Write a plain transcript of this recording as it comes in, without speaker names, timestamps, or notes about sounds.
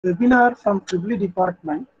webinar from Tribly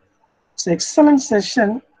department. It's an excellent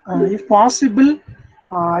session. If possible,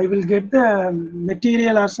 I will get the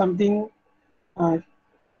material or something to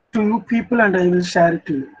you people and I will share it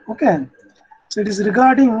to you. Okay. So it is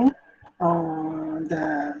regarding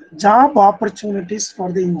the job opportunities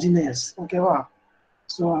for the engineers. Okay. Wow.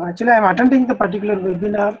 So actually I'm attending the particular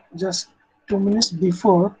webinar just 2 minutes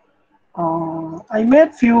before. I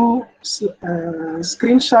made few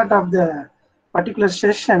screenshot of the particular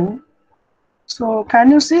session. So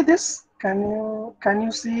can you see this? Can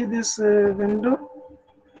you see this window?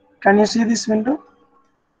 Can you see this window?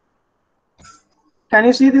 Can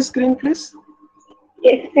you see this screen, please?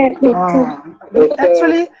 Yes, sir.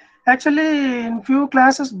 Actually, in few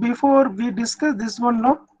classes before we discussed this one,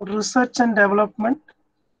 no, research and development.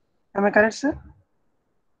 Am I correct, sir?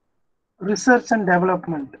 Research and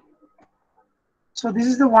development. So this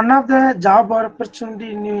is the one of the job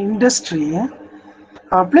opportunity in industry.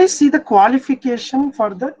 Please see the qualification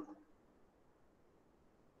for the.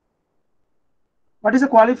 What is the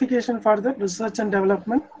qualification for the research and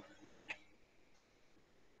development?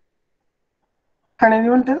 Can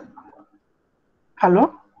anyone tell?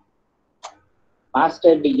 Hello?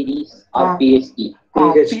 Master degrees or PhD.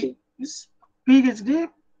 PhD,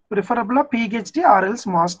 preferable PhD or else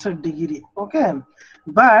master degree. Okay,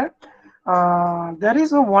 but there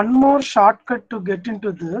is a one more shortcut to get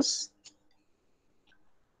into this.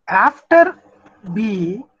 After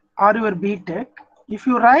B or your BTech, if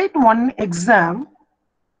you write one exam,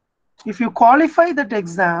 if you qualify that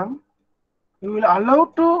exam, you will allow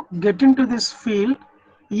to get into this field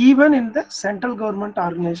even in the central government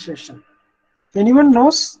organization. Anyone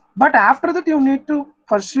knows? But after that, you need to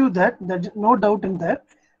pursue that. There's no doubt in that.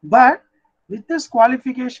 But with this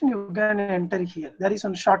qualification, you can enter here. There is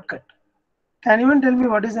one shortcut. Can anyone tell me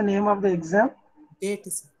what is the name of the exam?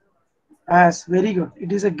 GATE, sir. Yes, very good.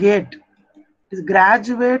 It is a GATE. It is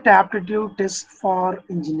Graduate Aptitude Test for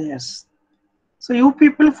Engineers. So you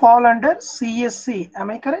people fall under CSC.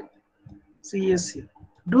 Am I correct? CSC.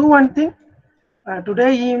 Do one thing.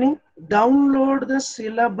 Today evening, download the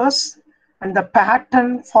syllabus and the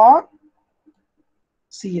pattern for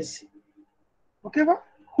CSC. Okay, well,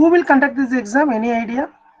 who will conduct this exam? Any idea?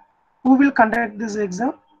 Who will conduct this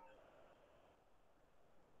exam?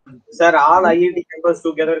 Sir, all IIT campus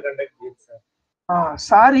together conduct it, sir.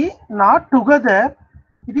 Sorry, not together.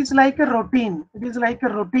 It is like a routine. It is like a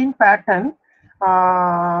routine pattern.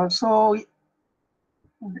 So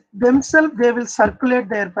themselves they will circulate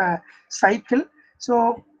their cycle.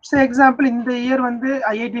 So say example in the year when the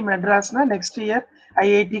IIT Madras na next year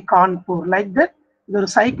IIT Kanpur, like that the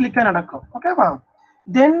cyclic nadakkum. Okay, wow.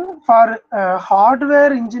 Then for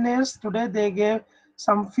hardware engineers today they gave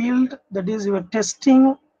some field, that is your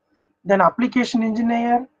testing, then application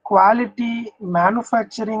engineer, quality,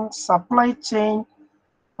 manufacturing, supply chain.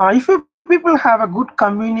 If you people have a good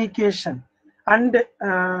communication and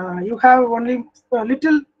you have only a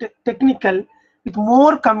little technical with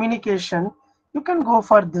more communication, you can go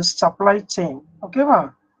for this supply chain. Okay,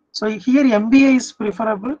 wow. So here MBA is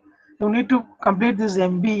preferable. You need to complete this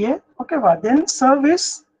MBA. Okay, wow. Then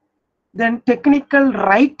service, then technical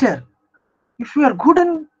writer. If you are good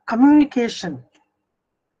in communication,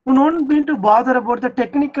 you don't need to bother about the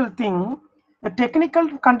technical thing. The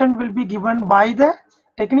technical content will be given by the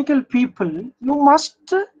technical people. You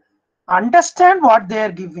must understand what they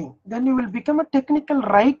are giving. Then you will become a technical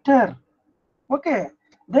writer. Okay.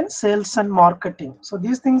 Then sales and marketing. So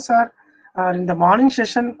these things are in the morning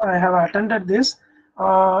session. I have attended this.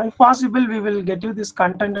 If possible, we will get you this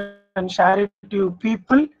content and share it to you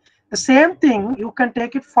people. The same thing you can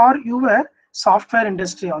take it for your software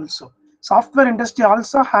industry also. Software industry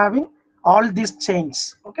also having all these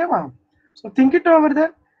chains. Okay, ma'am. So think it over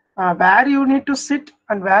there. Where you need to sit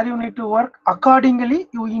and where you need to work accordingly,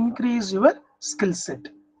 you increase your skill set.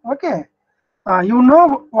 Okay. You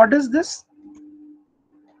know what is this?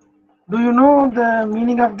 Do you know the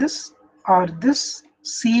meaning of this or this?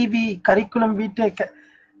 CV, curriculum vitae?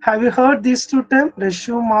 Have you heard these two terms,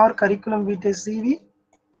 resume or curriculum vitae, CV?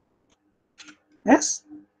 Yes?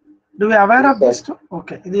 Do we aware of this too?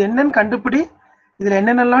 Okay. இது என்னன்னு கண்டுபிடி. இதில்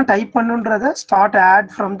என்னென்னலாம் type பண்ணுன்றத start add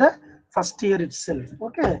from the first year itself.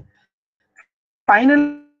 Okay. Final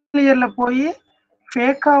yearல போய்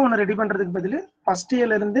fake ஒன்று ready பண்றதுக்கு பதில் first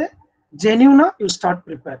yearல இருந்து genuine you start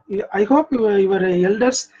prepare. I hope your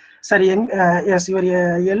elders, sorry, yes, your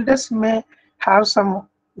elders may have some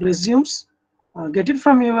resumes. Get it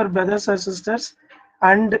from your brothers or sisters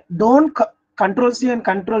and don't control C and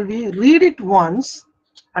control V. Read it once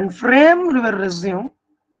and frame your resume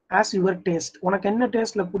as your taste. உனக்கு என்ன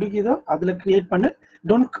டேஸ்ட்ல பிடிக்குதோ அதுல create பண்ணு.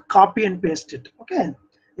 Don't copy and paste it. Okay.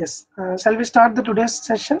 Yes. Shall we start the today's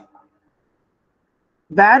session?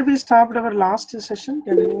 Where we stopped our last session?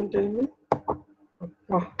 Can anyone tell me?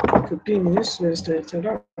 Oh, 15 minutes wasted.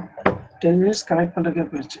 10 minutes connect பண்றதுக்கே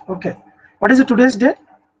போயிடுச்சு. Okay. What is the today's date?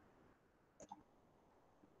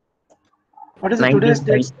 What is the today's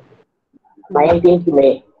date? 19th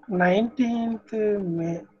May. 19th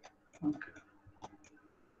May. Okay.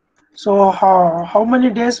 So how many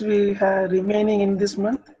days we have remaining in this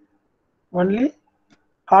month? Only?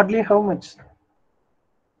 Hardly how much?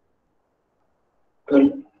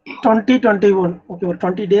 2021. Okay, or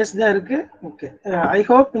 20 days there. Okay. I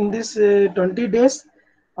hope in this 20 days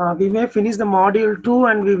we may finish the module 2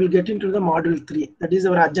 and we will get into the module 3. That is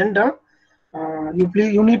our agenda.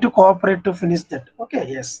 You need to cooperate to finish that. Okay,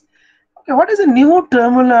 yes. Okay, what is the new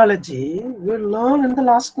terminology we learned in the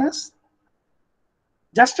last class?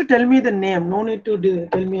 Just to tell me the name, no need to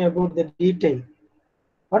tell me about the detail.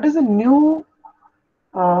 What is the new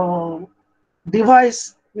device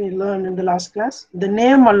we learned in the last class? The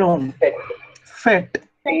name alone. FET.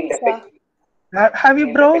 Have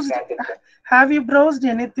you browsed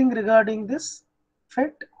anything regarding this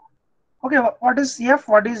FET? Okay, what is F,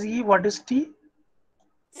 what is E, what is T?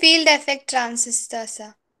 Field effect transistor,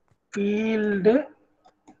 sir. Field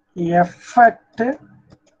effect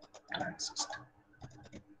transistor.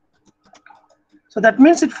 So that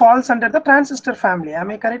means it falls under the transistor family.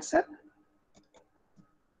 Am I correct, sir?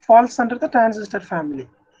 Falls under the transistor family.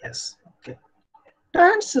 Yes. Okay.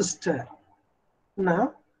 Transistor. Now,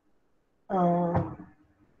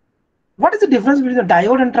 what is the difference between the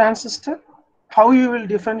diode and transistor? How you will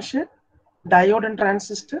differentiate diode and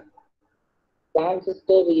transistor?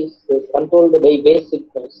 Transistor is controlled by base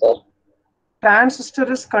signal, sir.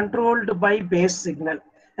 Transistor is controlled by base signal.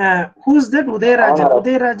 Who's that? Uday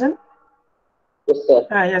Rajan? Yes, sir.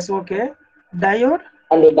 Yes, okay. Diode?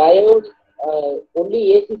 And the diode,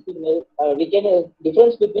 only AC signal. We can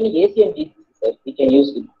difference between AC and DC, sir. We can use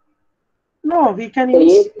it. No, we can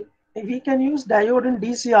use diode in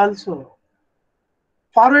DC also.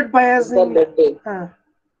 Forward biasing.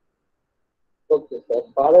 Okay, sir.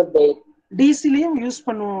 Forward by DC லையும் use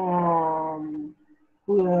பண்ணுவோம்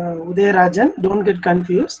உதயராஜன். Don't get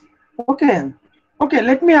confused. Okay,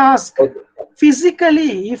 let me ask.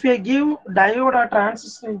 Physically, if I give diode or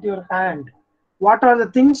transistor into your hand, what are the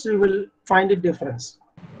things you will find it difference?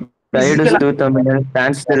 Diode is 2 terminal,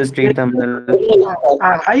 transistor is 3 terminal.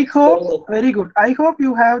 I hope, very good. I hope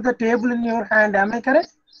you have the table in your hand. Am I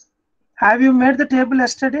correct? Have you made the table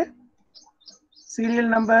yesterday? Serial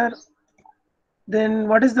number. Then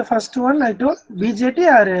what is the first one I told? BJT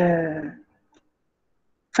or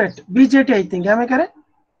FET? BJT, I think. Am I correct?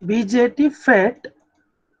 BJT, FET.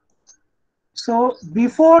 So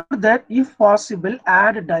before that, if possible,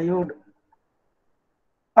 add diode.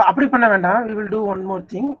 We will do one more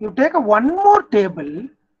thing. You take one more table.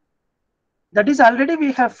 That is already we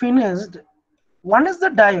have finished. One is the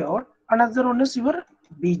diode, another one is your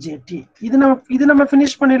BJT. This we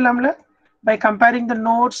finish by comparing the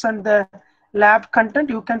notes and the lab content.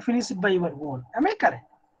 You can finish it by your own. Am I correct?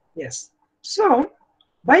 Yes. So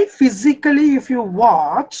by physically, if you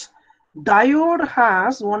watch, diode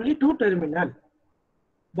has only 2 terminals,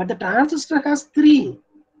 but the transistor has 3.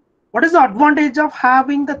 What is the advantage of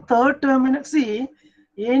having the third terminal? See,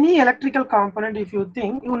 any electrical component, if you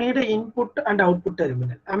think, you need an input and output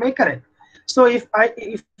terminal. Am I correct? So if I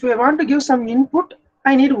want to give some input,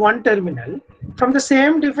 I need one terminal. From the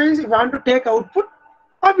same device, if I want to take output,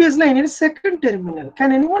 obviously I need a second terminal. Can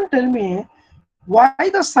anyone tell me why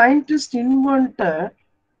the scientists invented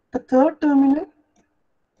the third terminal?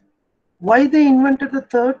 Why they invented the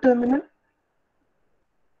third terminal?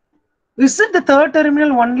 Is it the third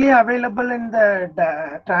terminal only available in the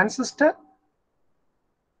transistor?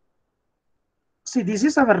 See, this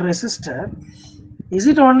is our resistor. Is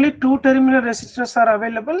it only 2 terminal resistors are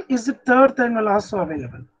available? Is the third terminal also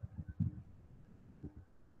available?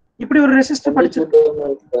 இப்படி ஒரு resistor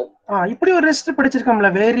படிச்சிருக்கோம்ல,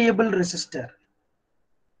 variable resistor.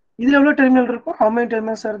 இதுல எவ்வளவு terminal இருக்கும்? How many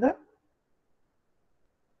terminals are there?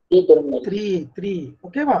 3 terminals. 3.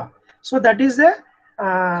 Okay, wow. So that is a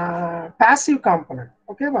passive component.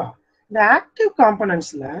 Okay, wow. The active component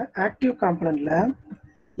la,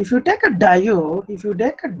 if you take a diode,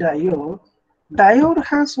 diode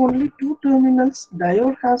has only 2 terminals.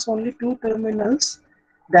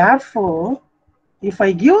 Therefore, if I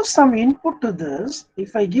give some input to this,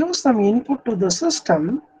 if I give the system,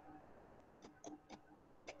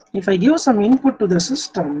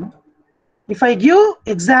 if I give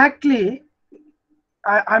exactly,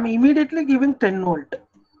 I'm immediately giving 10 volt.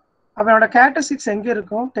 Our characteristics 10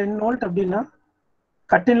 volt abdina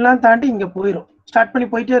கட்டின்லாம் தாண்டி இங்க போயிடும். Start பண்ணி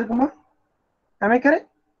போயிட்டே இருக்குமா? Am I correct?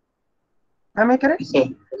 Am I correct?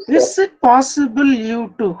 Is it possible you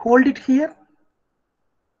to hold it here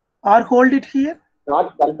or hold it here? Not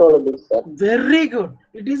controllable, sir. Very good.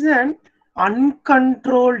 It is an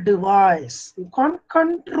uncontrolled device. You can't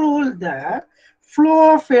control the flow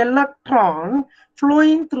of electron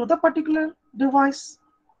flowing through the particular device.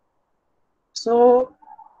 So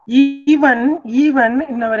even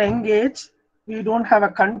in our engage, we don't have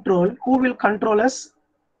a control. Who will control us?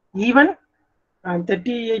 Even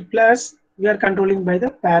 38 plus, we are controlling by the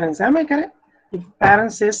parents. Am I correct? If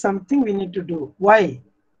parents say something, we need to do. Why?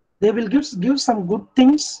 They will give some good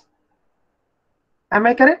things. Am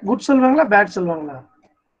I correct? Good solvangla, bad solvangla.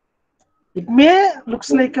 It may looks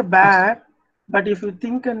like a bad, but if you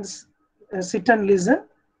think and sit and listen,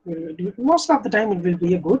 most of the time it will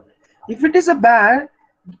be a good. If it is a bad,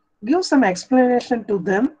 give some explanation to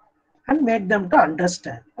them and make them to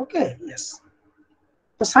understand. Okay, yes.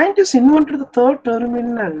 The scientists invented the third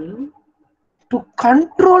terminal to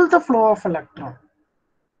control the flow of electron.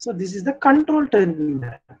 So this is the control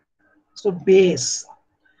terminal. So base.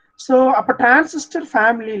 So a transistor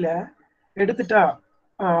family la edutita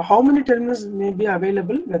how many terminals may be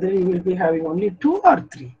available, whether you will be having only 2 or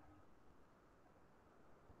 3?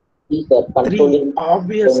 These are 3. controlling.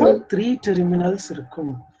 Obviously 3 terminals irukum.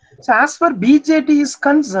 So as far BJT is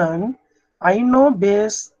concerned, I know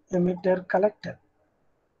base, emitter, collector.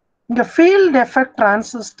 The field effect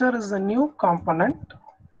transistor is a new component.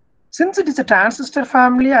 Since it is a transistor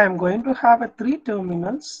family, I am going to have a 3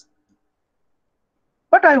 terminals.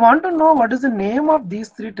 But I want to know what is the name of these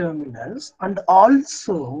 3 terminals, and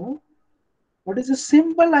also what is the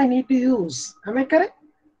symbol I need to use. Am I correct?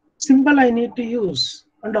 Symbol I need to use.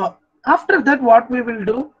 And after that, what we will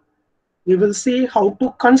do, we will see how to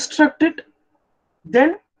construct it, then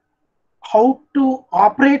how to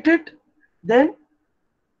operate it, then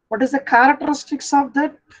what is the characteristics of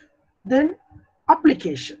that, then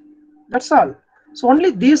application. That's all. So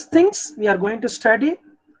only these things we are going to study.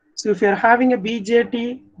 So if you are having a BJT,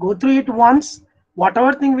 go through it once.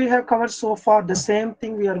 Whatever thing we have covered so far, the same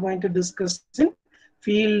thing we are going to discuss in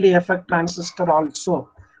field effect transistor also.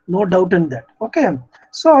 No doubt in that. Okay.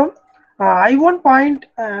 So I won't point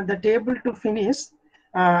the table to finish.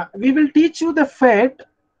 We will teach you the FET.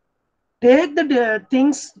 Take the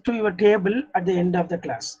things to your table at the end of the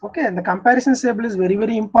class. Okay. And the comparison table is very,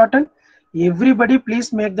 very important. Everybody please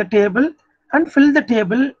make the table and fill the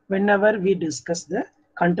table whenever we discuss the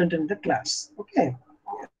content in the class. Okay.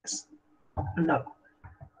 Yes. Now,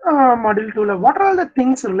 module 2, what are all the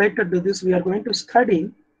things related to this we are going to study?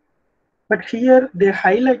 But here they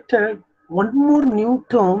highlighted one more new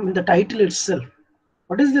term in the title itself.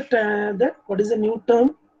 What is that? What is the new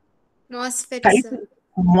term? MOSFET, Title. sir.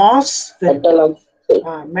 MOSFET. Metal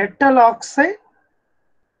oxide. Metal oxide.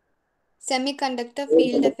 Semiconductor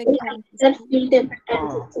field effect transistor. That field effect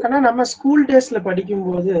transistor. Kana nama school days la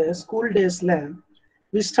padikumbodhu, school days la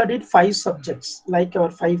we studied 5 subjects like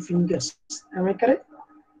our 5 fingers. Am I correct?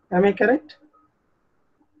 Am I correct?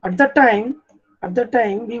 At the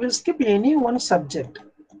time we will skip any one subject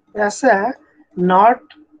as a not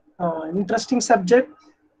interesting subject,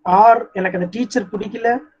 or எனக்கு அந்த teacher பிடிக்கல,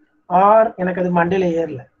 or எனக்கு அது மண்டையில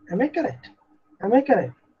ஏறல. Am I correct? Am I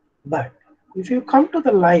correct? But if you come to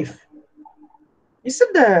the life, is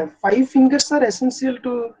it the 5 fingers are essential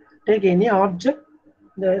to take any object?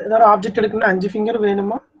 ஏதாவது object எடுக்கணும்னா 5 finger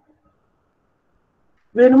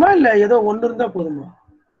வேணுமா இல்ல ஏதோ ஒன்று இருந்தா போதுமா?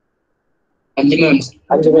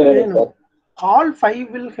 5 வேணும். All 5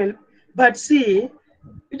 will help. But see,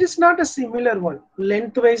 it is not a similar one.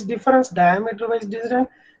 Length wise difference, diameter wise difference,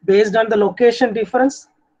 based on the location difference.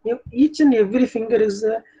 Each and every finger is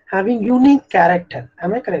having unique character.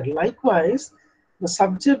 Am I correct? Likewise, the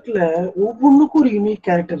subject la ஒவ்வொன்றுக்கும் ஒரு unique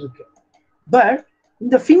character இருக்கு. But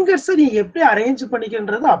இந்த fingers நீ எப்படி arrange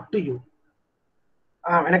பண்ணிக்கின்றது up to you.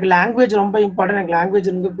 எனக்கு language ரொம்ப important, எனக்கு language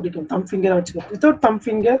ரொம்ப பிடிக்கும். தம் ஃபிங்கரை வச்சுக்கோ. Without them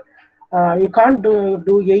finger you can't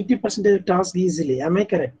do 80% task easily. Am I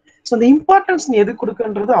correct? So the importance நீ எது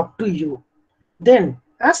கொடுக்கன்றது up to you. Then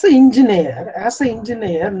as an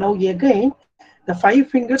engineer, now again the 5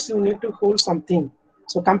 fingers you need to hold something.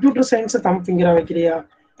 So computer science thumb finger வைக்கிறியா,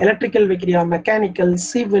 electrical வைக்கிறியா, mechanical,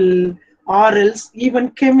 civil, or else even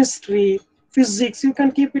chemistry, physics, you can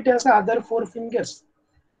keep it as other 4 fingers.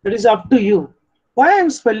 It is up to you. Why I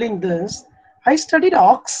am spelling this? I studied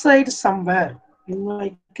oxide somewhere in my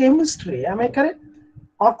chemistry. Am I correct?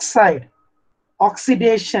 Oxide,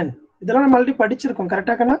 oxidation. இதெல்லாம் நம்ம already படிச்சிருக்கோம்.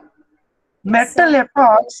 கரெக்டா கண்ணா? Metal எப்போ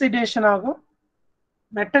oxidation ஆகும்?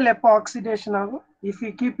 If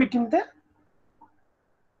you keep it in the,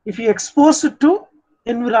 if you expose it to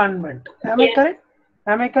environment. Am I correct?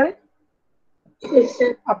 Am I correct? Yes, sir.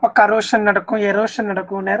 அப்ப corrosion நடக்கும், erosion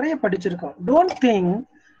நடக்கும், நிறைய படிச்சிருக்கோம். Don't think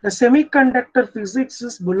the semiconductor physics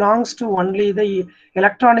belongs to only the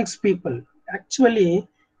electronics people. Actually,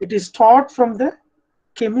 it is taught from the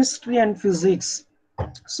chemistry and physics.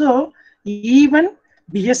 So even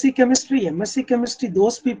BSc chemistry, MSc chemistry,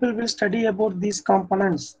 those people will study about these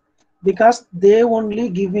components because they only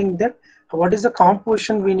giving that what is the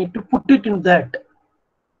composition we need to put it in that.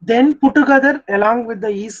 Then put together along with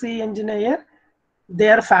the EC engineer, they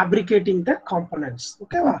are fabricating the components.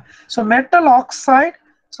 Okay va? So metal oxide,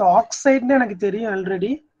 so oxide ne எனக்கு தெரியும்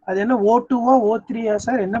already. அது என்ன O2 O3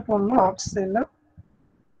 sir என்ன பண்ணனும் oxide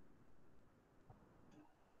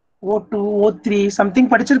O2 O3 something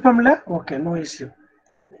படிச்சிருப்போம்ல. Okay, no issue.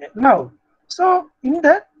 Now so in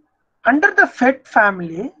the under the FET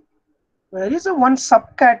family there is a one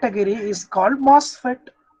subcategory is called MOSFET.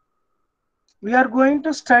 We are going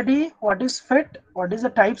to study what is FET, what is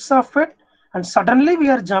the types of FET, and suddenly we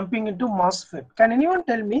are jumping into MOSFET. Can anyone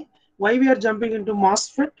tell me why we are jumping into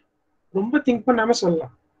MOSFET? ரொம்ப think பண்ணாம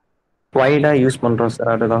சொல்லலாம். வைடா use பண்றோம்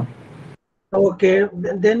sir அதுதான். Okay,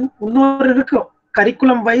 தென் இன்னொரு இருக்கு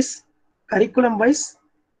curriculum wise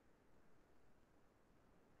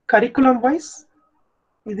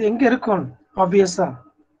இது எங்க இருக்கும்? ஆப்வியஸா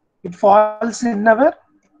it falls in our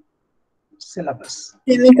syllabus.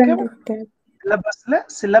 Semiconductor.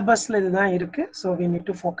 syllabusல இதுதான் இருக்கு. So we need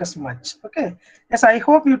to focus much. Okay, yes, I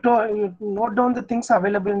hope you note down the things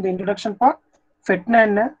available in the introduction part. FET na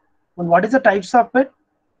enna and what is the types of FET.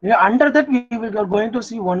 Under that we are going to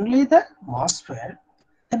see only the MOSFET,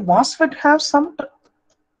 and MOSFET have some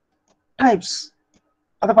types.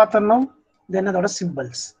 Adha paatharnom. Then other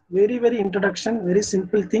symbols. Very introduction, very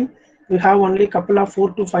simple thing. We have only couple of 4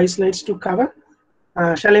 to 5 slides to cover.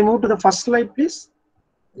 Shall I move to the first slide, please?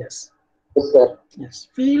 Yes. Yes, sir. Yes.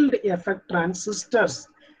 Field effect transistors.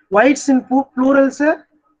 Why it's in plural, sir?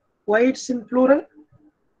 Why it's in plural?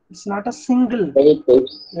 It's not a single. Many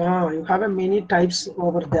types. Yeah, you have a many types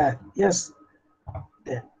over there. Yes.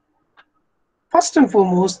 Then first and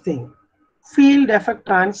foremost thing, field effect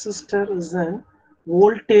transistor is an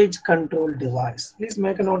voltage control device. Please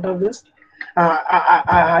make a note of this.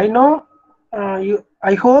 I know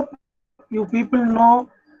I hope you people know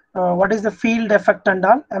what is the field effect and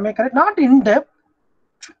all. Am I correct? Not in depth.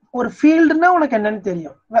 Or field na unakku enna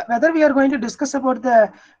theriyum. Whether we are going to discuss about the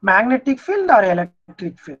magnetic field or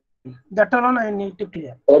electric field, that alone I need to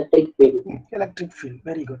clear. Electric field.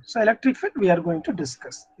 Very good. So electric field we are going to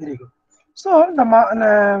discuss. Very good. So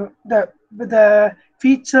the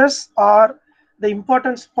features or the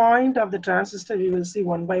importance point of the transistor we will see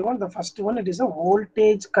one by one. The first one, it is a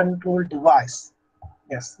voltage control device.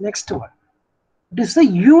 Yes. Next one, it is a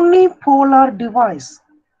unipolar device.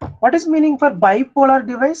 What is meaning for bipolar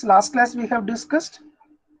device? Last class we have discussed.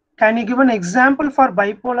 Can you give an example for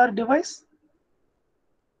bipolar device?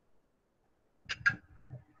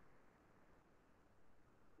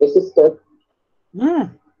 Resistor.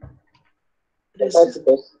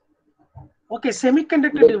 Resistors. Okay,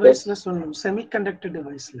 semiconductor device la sollu. Semiconductor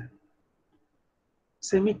device la.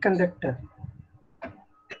 Semiconductor.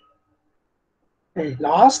 Hey,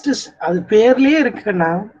 last is அது பேர்லயே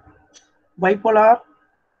இருக்குன்னா bipolar.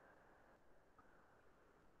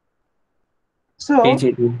 So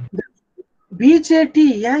BJT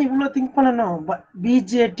ஏன் இவ்வளவு think பண்ணணும்?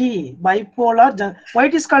 BJT bipolar. Why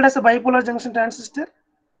it is called as a bipolar junction transistor?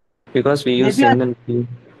 Because we use NLP.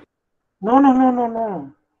 No.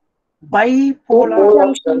 Bipolar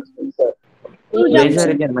Transistor.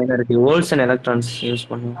 Majority and minority, volts and electrons use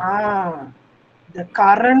பண்ணுவோம். The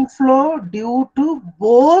current flow due to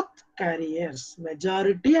both carriers,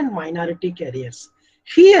 majority and minority carriers.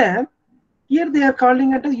 Here they are calling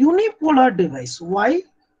it a unipolar device. Why?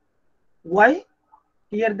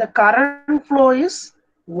 Here the current flow is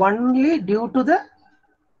only due to the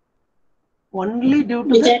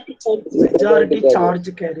majority charge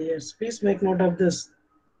carriers. Please make note of this.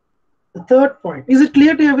 The third point. Is it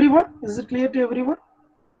clear to everyone?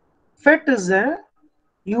 FET is a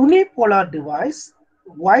unipolar device.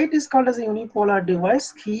 Why it is called as a unipolar device?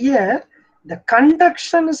 Here the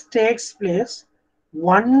conduction takes place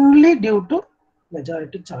only due to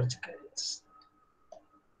majority charge carriers.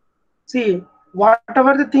 See,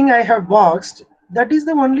 whatever the thing I have boxed, that is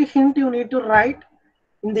the only hint you need to write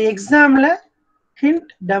in the exam la. Hint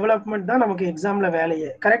development da namakku exam la velaye.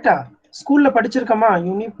 Correct ah? School la padichirukama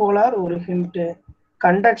unipolar or hint,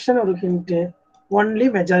 conduction or hint, only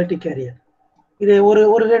majority carrier. இது ஒரு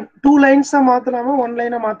 2 லைன்ஸா மாத்தலாமா 1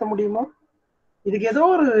 லைனா மாத்த முடியுமா? இதுக்கு ஏதோ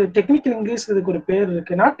ஒரு technical English இதுக்கு ஒரு பேர்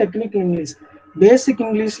இருக்கு. நாட் டெக்னிக்கல் இங்கிலீஷ், பேசிக்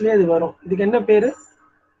இங்கிலீஷ்லயே இது வரும். இதுக்கு என்ன பேரு?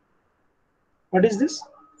 What is this?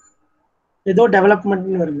 ஏதோ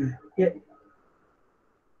டெவலப்மெண்ட்னு வருங்க.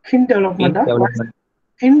 ஹிண்ட் டெவலப்மெண்டா? development.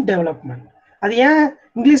 Hint development. அது ஏன்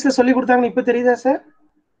இங்கிலீஷ்ல சொல்லி கொடுத்தாங்கன்னு இப்ப தெரியுதா சார்?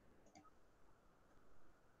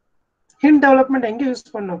 ஹிண்ட் டெவலப்மெண்ட் எங்க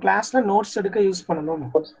யூஸ் பண்ணணும்? கிளாஸ்ல நோட்ஸ் எடுக்க யூஸ் பண்ணணும்.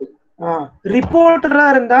 ரிப்போர்ட்டரா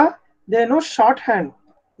இருந்தா they know shorthand.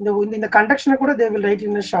 இந்த கண்டக்ஷனை கூட they will write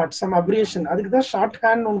in a short some abbreviation. அதுக்கு தான் ஷார்ட்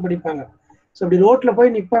ஹேண்ட் ஒன்று படிப்பாங்க. ஸோ அப்படி ரோட்ல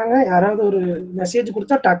போய் நிற்பாங்க, யாராவது ஒரு மெசேஜ்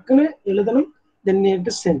கொடுத்தா டக்குன்னு எழுதணும், then need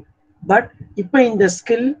to send. But இப்போ இந்த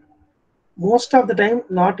skill most of the time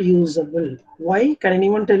not usable. Why? Can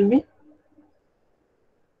anyone tell me?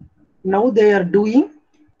 Now they are doing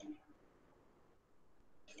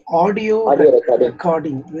audio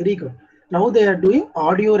recording. Very good. Now they are doing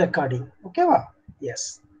audio recording. Okay va? Yes.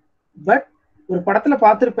 But ஒரு படத்துல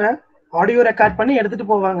பார்த்திருப்பேன், audio record பண்ணி எடுத்துட்டு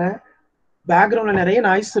போவாங்க, பேக்ரவுண்ட்ல நிறைய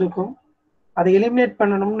noise இருக்கும், அதை eliminate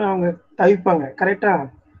பண்ணணும்னு அவங்க தவிப்பாங்க. கரெக்டா?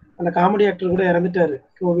 அந்த காமெடி ஆக்டர் கூட இறந்துட்டாரு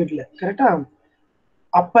கோவிட்ல. கரெக்டா?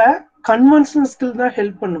 அப்ப கன்வென்ஷனல் ஸ்கில் தான்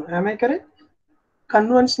ஹெல்ப் பண்ணும். am I correct?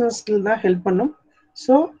 Conventional skill தான் ஹெல்ப் பண்ணும்.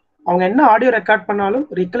 ஸோ அவங்க என்ன ஆடியோ ரெக்கார்ட் பண்ணாலும்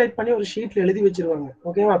ரிகலெக்ட் பண்ணி ஒரு ஷீட்ல எழுதி வச்சிருவாங்க.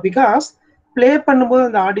 ஓகேவா? பிகாஸ் பிளே பண்ணும்போது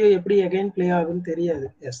அந்த ஆடியோ எப்படி அகைன் பிளே ஆகுன்னு தெரியாது.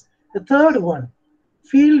 S. The third one,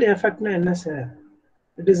 field எஃபெக்ட்னா என்ன sir?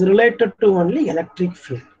 It is related to only electric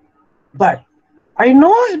field. But I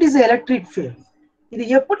know it is electric field. இது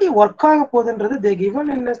எப்படி ஒர்க் ஆக போகுதுன்றது they given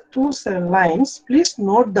in the 2 lines. Please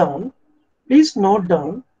note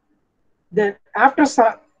down that after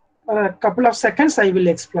a couple of seconds I will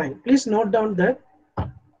explain. Please note down that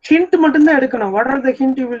hint மட்டும் தான் எடுக்கணும். What are the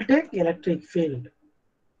hint you will take? Electric field.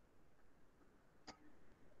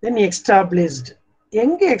 Then established.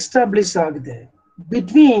 எங்க establish ஆகுது?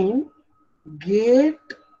 Between gate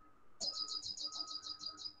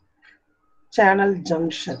channel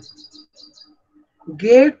junction.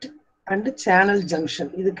 Gate and channel junction.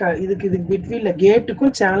 இதுக்கு betweenல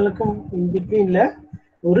கேட்டுக்கும் சேனலுக்கும் betweenல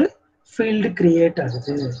ஒரு field create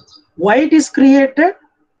ஆகுது. Why it is created?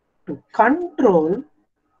 To control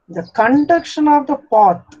the conduction of the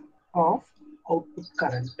path of output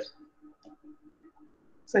current.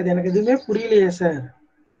 Sir எனக்கு எதுவுமே புரியலையே sir.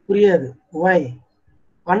 புரியாது. Why?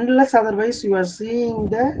 Unless otherwise you are seeing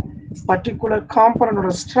the particular component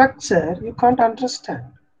or structure, you can't understand.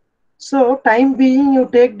 So time being, you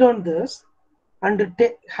take down this and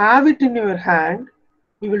have it in your hand.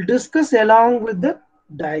 We will discuss along with the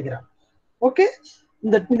diagram. Okay?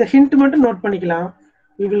 இந்த hint மட்டும் note பண்ணிக்கலாம்.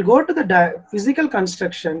 We will go to the physical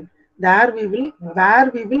construction. Where we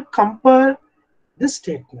will compare this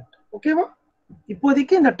statement. Okay va?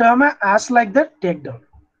 இப்போதைக்கு இந்த term as like that take down.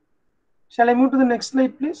 Shall I move to the next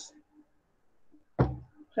slide, please?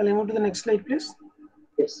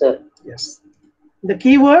 Yes, sir. Yes. The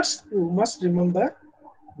keywords you must remember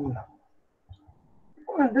now.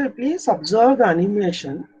 And please observe the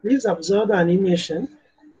animation.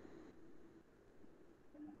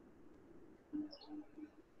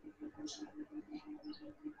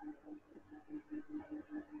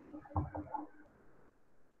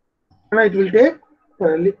 It will take a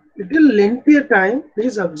little lengthier time.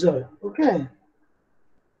 Please observe. Okay.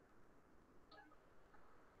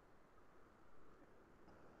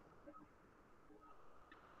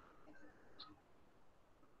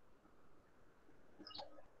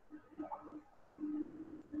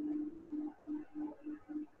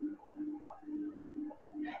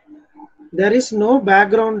 There is no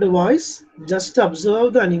background voice. Just observe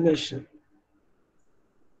the animation.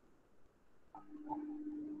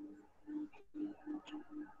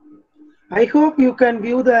 I hope you can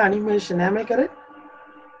view the animation. Am I correct?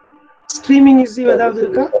 Streaming is without the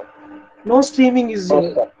no streaming is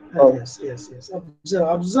yes.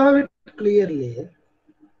 Observe it clearly.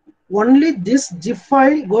 Only this GIF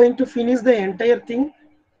file going to finish the entire thing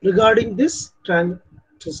regarding this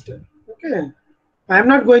transistor. Okay. I am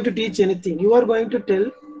not going to teach anything. You are going to tell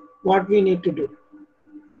what we need to do.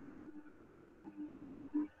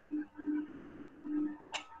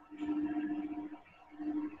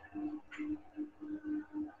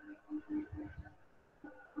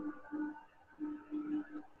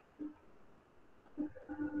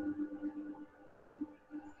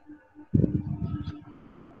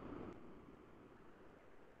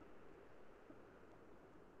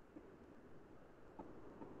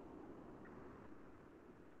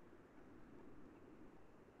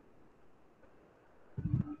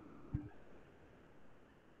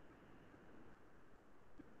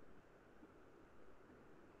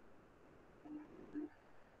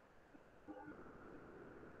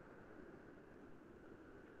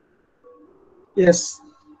 Yes.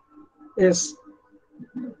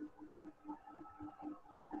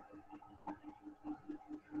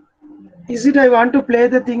 Is it I want to play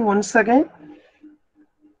the thing once again?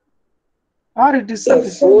 Or it is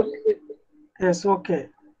sufficient? Yes, okay.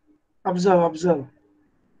 Observe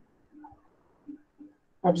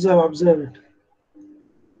it.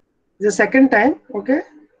 The second time, okay?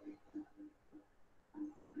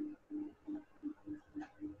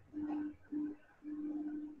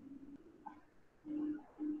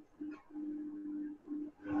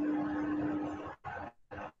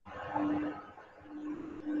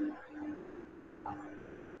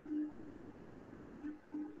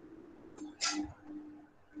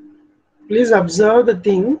 Please observe the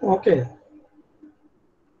thing, okay?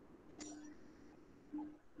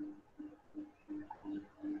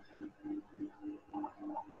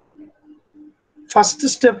 First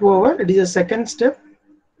step over, it is a second step.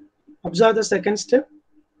 Observe the second step.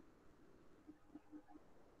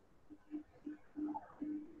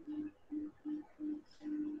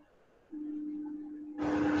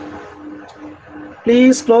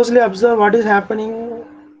 Please closely observe what is happening.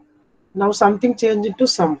 Now something changed into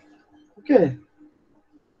some. Okay.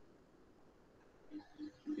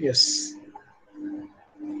 Yes.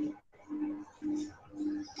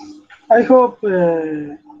 I hope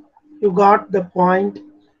you got the point.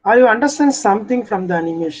 Or you understand something from the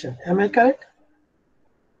animation. Am I correct?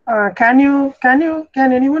 Can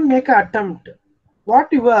anyone make an attempt? What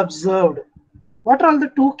you observed? What are all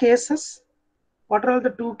the two cases? What are all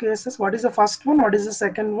the two cases? What is the first one? What is the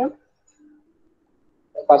second one?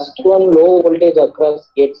 First one, low voltage across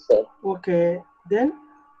gates, sir. Okay. Then?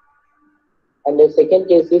 And the second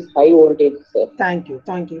case is high voltage, sir. Thank you.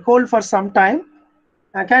 Hold for some time.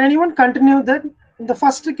 Can anyone continue that? In the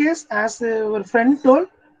first case, as our friend told,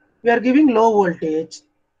 we are giving low voltage.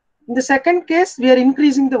 In the second case, we are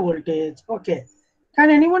increasing the voltage. Okay. Can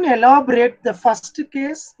anyone elaborate the first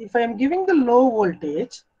case? If I am giving the low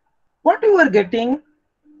voltage, what you are getting,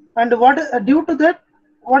 and what due to that,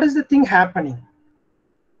 what is the thing happening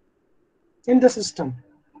in the system?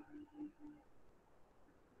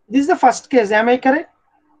 This is the first case. Am I correct?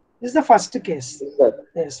 This is the first case.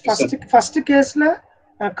 Yes. First case la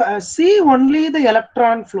see only the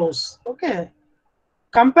electron flows. Okay.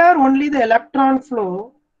 Compare only the electron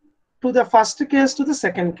flow to the first case to the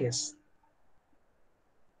second case.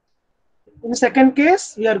 In second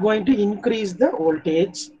case, we are going to increase the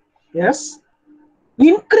voltage. Yes.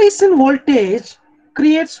 Increase in voltage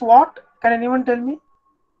creates what? Can anyone tell me?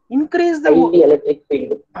 Increase the electric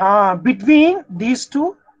field between these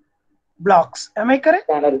two blocks. Am I correct?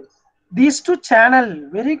 channels. These two channel.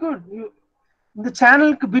 Very good. The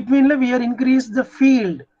channel between we are increase the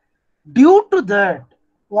field. Due to that,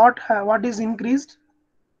 what is increased?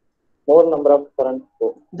 More number of current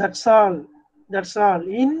flow. That's all.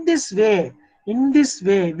 In this way,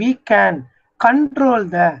 we can control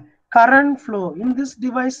the current flow in this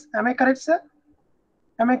device. Am I correct, sir?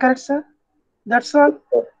 That's all.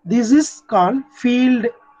 This is called field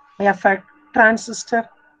effect transistor.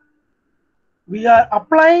 We are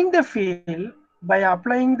applying the field by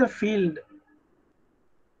applying the field.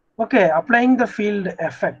 Okay, applying the field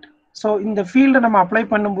effect. So in the field நம்ம apply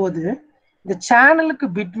பண்ணும்போது இந்த சேனலுக்கு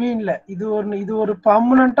betweenல இது ஒரு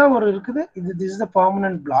permanent-ஆ ஒரு இருக்குது. This is the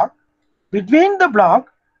permanent block. Between the block,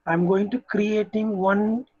 I'm going to creating one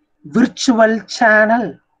virtual channel.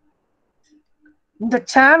 இந்த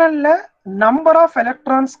சேனல்ல number of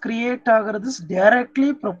electrons create ஆகிறது is directly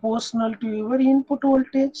proportional to your input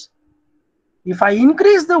voltage. If I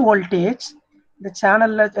increase the voltage, the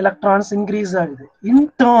channel electrons increase ஆகுது. In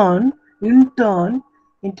turn,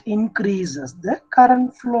 it increases the current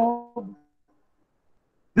flow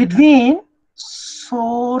between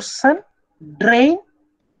source and drain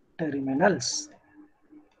terminals.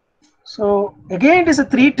 So again, it is a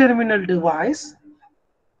 3-terminal device.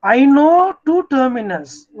 I know 2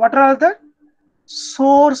 terminals. What are the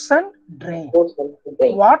source and drain?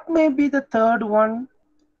 What may be the third one?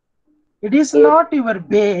 It is not your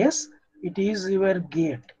base, it is your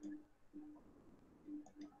gate.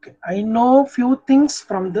 Okay. I know few things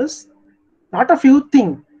from this, not a few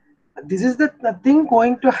things. This is the thing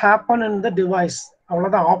going to happen in the device.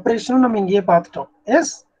 The operation we have seen. Yes.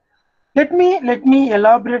 Let me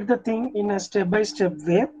elaborate the thing in a step-by-step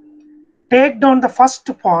way. Take down the first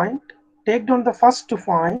point.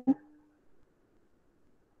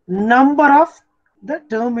 Number of the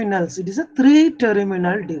terminals. It is a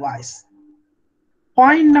 3-terminal device.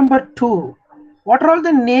 Point number 2. What are all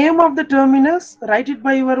the name of the terminals? Write it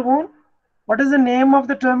by your own. What is the name of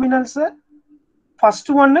the terminal, sir? First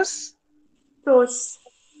one is Source.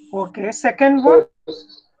 Okay. Second one?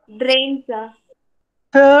 Drain, sir.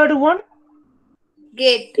 Third one?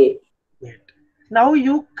 Gate. Now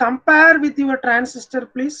you compare with your transistor,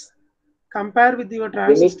 please. Compare with your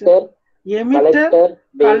transistor. Emitter,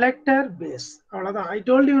 collector, base. I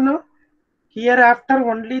told you, no. Hereafter,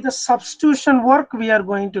 only the substitution work we are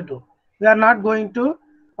going to do. We are not going to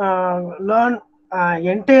learn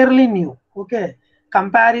entirely new. Okay,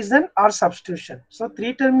 comparison or substitution. So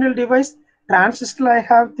 3-terminal device, transistor I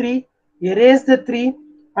have 3, erase the 3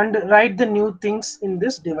 and write the new things in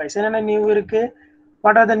this device. And new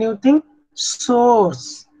what are the new thing?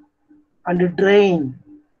 Source and drain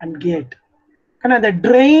and gate. The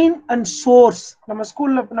drain and source நம்ம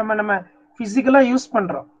ஸ்கூல்ல நம்ம பிசிக்கலா use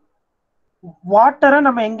பண்றோம். வாட்டரை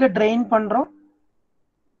நம்ம எங்க train பண்றோம்?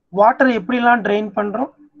 வாட்டரை எப்படிலாம் ட்ரெயின் பண்றோம்?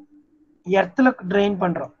 எர்த்ல ட்ரெயின்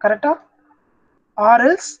பண்றோம், கரெக்டா? ஆர்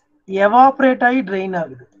எல்ஸ் எவாபரேட் ஆகி ட்ரெயின்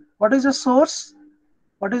ஆகுது. What is the source?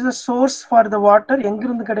 What is the source for the water? எங்க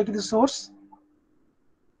இருந்து கிடைக்குது சோர்ஸ்?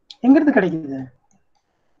 எங்க இருந்து கிடைக்குது?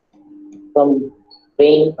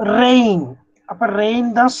 ரெயின். அப்ப ரெயின்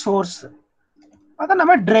தான் சோர்ஸ். அத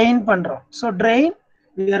நம்ம ட்ரெயின் பண்றோம். So drain,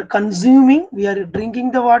 we are consuming, we are drinking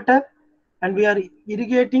the water and we are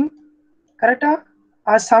irrigating, correcta?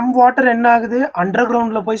 Some water என்ன ஆகுது?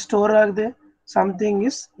 அண்டர்கிரவுண்ட்ல போய் ஸ்டோர் ஆகுது. Something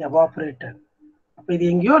is evaporated. அப்ப இது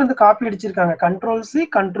எங்கேயோ இருந்து காப்பி அடிச்சிருக்காங்க. Control C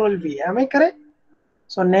control V. Am I correct?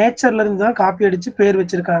 So நேச்சர்ல இருந்து தான் காப்பி அடிச்சு பேர்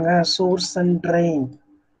வச்சிருக்காங்க. Source and train.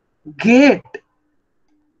 கேட்.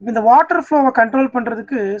 இந்த வாட்டர் ஃப்ளோவை கண்ட்ரோல்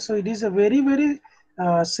பண்றதுக்கு so it is a very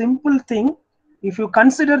simple thing. If you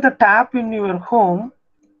consider the tap in your home,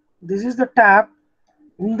 this is the tap.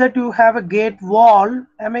 In that you have a gate wall.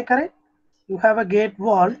 Am I correct? You have a gate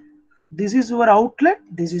wall. This is your outlet.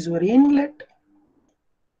 This is your inlet.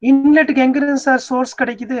 Inlet எங்கிருந்து sir source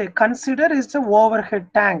கிடைக்குது? Consider is the overhead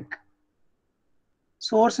tank.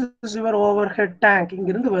 Source is your overhead tank.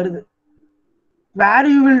 இங்கிருந்து வருது. Where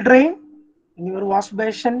you will drain? In your wash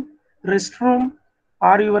basin, restroom,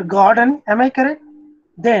 or your garden. Am I correct?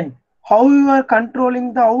 Then how you are controlling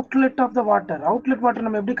the outlet of the water? Outlet water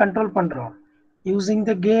நம்ம எப்படி control பண்றோம்? Using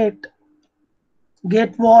the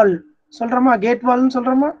gate wall. சொல்றோமா? Gate வால்னு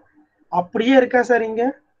சொல்றோமா? அப்படியே இருக்கா sir இங்க?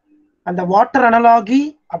 அந்த water analogy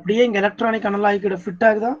அப்படியே இங்க எலக்ட்ரானிக் அனலாகி கூட ஃபிட்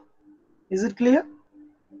ஆகுதா? Is it clear?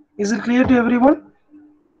 Is it clear to everyone?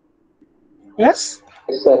 Yes?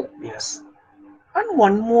 Yes, sir. Yes. And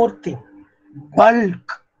one more thing. Bulk.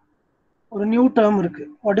 ஒரு நியூ டேர்ம் இருக்கு.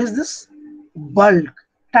 What is this? Bulk.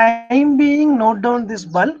 Time being, note down this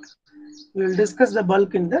bulk. We will discuss the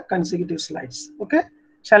bulk in the consecutive slides. Okay?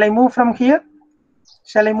 Shall I move from here?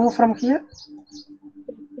 Shall I move from here?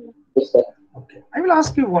 Yes, sir. Okay. I will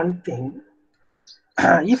ask you one thing.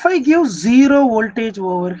 If I give 0 voltage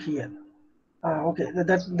over here, okay,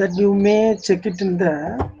 that you may check it in the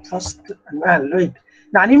first. Well, wait.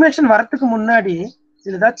 The animation வரதுக்கு முன்னாடி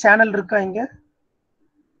இதுல ஏதாவது channel இருக்கா இங்க?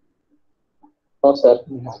 No, sir.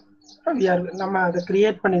 No. We are நம்ம அதை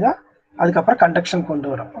create பண்ணி தான் அதுக்கப்புறம் கண்டக்ஷன் கொண்டு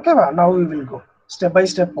வரோம். ஓகேவா? Now we will go step by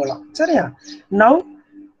step போலாம். சரியா? Now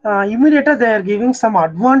immediately they are giving some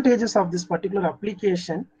advantages of this particular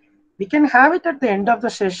application. We can have it at the end of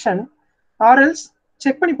the session, or else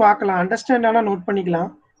check பண்ணி பார்க்கலாம், understand ஆனா note பண்ணிக்கலாம்,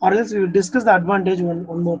 or else we will discuss the advantage one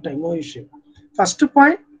more time. No issue. First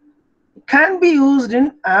point, can be used in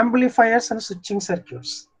amplifiers and switching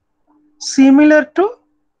circuits. Similar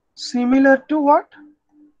to what?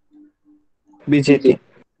 BJT.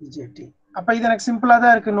 அப்ப இது எனக்கு சிம்பிளா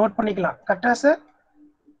தான் இருக்கு, நோட் பண்ணிக்கலாம். கரெக்டா சார்?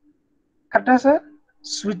 கரெக்டா சார்?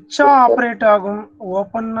 ஸ்விட்சா ஆபரேட் ஆகும்,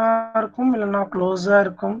 ஓப்பனா இருக்கும் இல்லைன்னா க்ளோஸா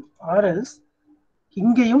இருக்கும், ஆர் எல்ஸ்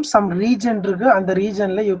இங்கேயும் சம் ரீஜன் இருக்கு, அந்த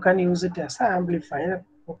ரீஜன்ல you can use it as an amplifier.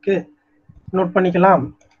 Okay, note பண்ணிக்கலாம்.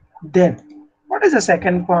 Then what is the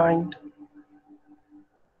second point?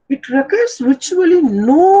 It requires virtually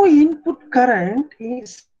no input current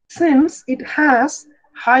since it has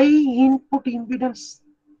high input impedance.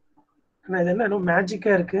 No magic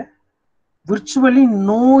here. Virtually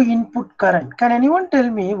no input current. Can anyone tell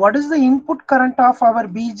me what is the input current of our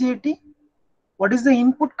BJT? What is the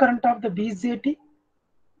input current of the BJT?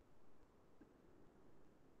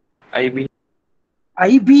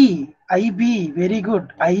 IB. Very good.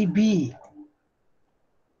 IB.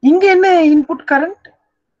 இங்க என்ன input current?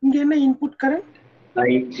 இங்க என்ன input current?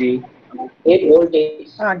 IG. Gate voltage.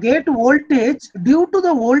 Gate voltage. Due to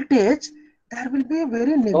the voltage, there will be a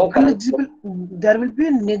very negligible. There will be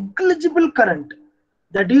a negligible current.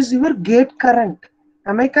 That is your gate current.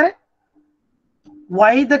 Am I correct?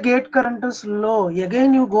 Why the gate current is low? Again,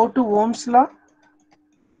 you go to Ohm's law.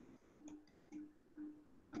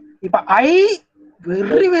 If I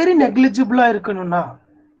very negligible,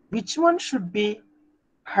 which one should be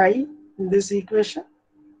high in this equation?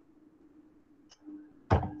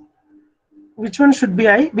 Which one should be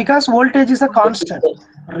high? Because voltage is a constant.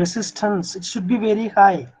 Resistance, it should be very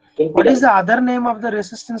high. What is the other name of the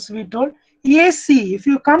resistance we told? AC. If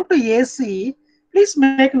you come to AC, please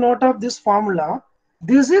make note of this formula.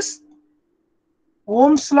 This is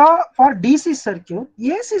Ohm's law for DC circuit.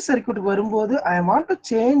 AC circuit varumbodhu, I want to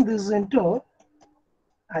change this into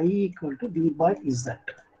I equal to V by Z.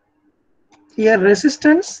 Here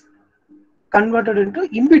resistance converted into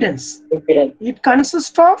impedance. It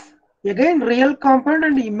consists of again real component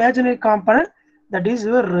and imaginary component, that is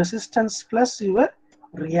your resistance plus your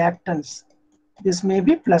reactance. This may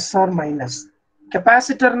be plus or minus.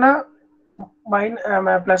 Capacitor na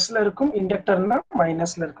plus la irukum, inductor na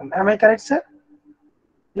minus la irukum. Am I correct, sir?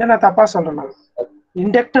 Illa na thappa solrana.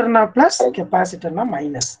 Inductor na plus, capacitor na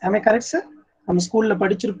minus. Am I correct, sir? Nam school la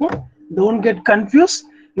padichirupom. Don't get confused.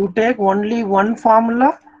 You take only one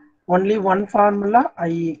formula, I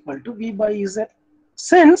equal to V by Z.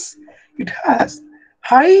 Since it has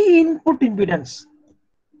high input impedance,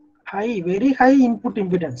 very high input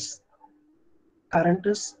impedance, current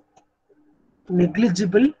is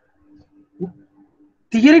negligible.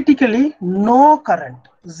 Theoretically, no current.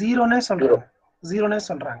 Zero ne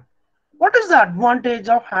solrang. What is the advantage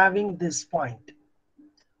of having this point?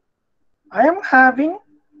 I am having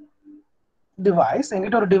device.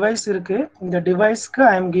 என்கிட்ட ஒரு device இருக்கு. இந்த deviceக்கு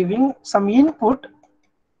I am giving some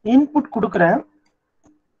input கொடுக்கிறேன்.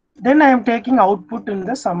 Then I am taking output in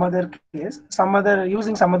the some other case,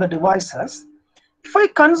 using some other devices. If I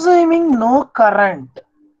consuming no current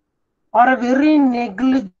or a very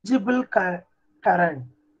negligible current,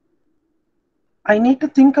 I need to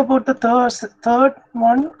think about the third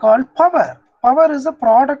one called power. Power is a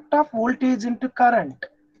product of voltage into current.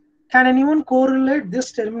 Can anyone correlate this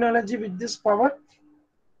terminology with this power?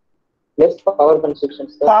 Less power consumption,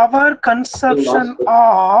 sir. Power consumption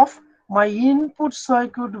of my input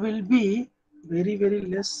circuit will be very, very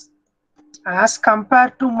less as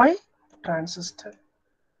compared to my transistor.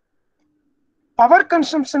 Power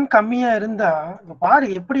consumption கம்மியா இருந்தா பாரு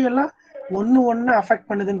எப்படி எல்லாம் ஒன்னு affect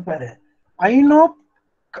பண்ணுதுன்னு பாரு. I know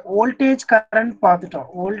voltage current பார்த்துட்டோம்,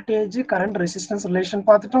 voltage current resistance relation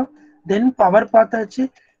பார்த்துட்டோம், then power பார்த்தாச்சு.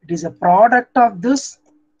 It is a product of this.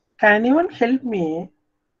 Can anyone help me?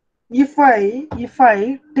 If I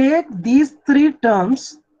take these three terms,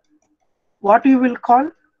 what you will call?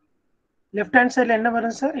 Left hand side enna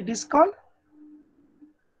varum sir? It is called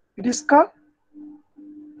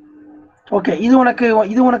okay,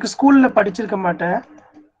 இது உனக்கு ஸ்கூல்ல படிச்சிருக்க மாட்டேன்.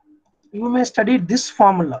 You may study this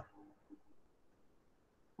formula.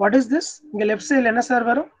 What is this? இங்க left side என்ன sir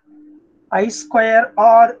வரும்? I square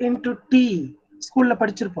R into T. ஸ்கூல்ல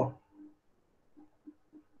படிச்சிருப்போம்.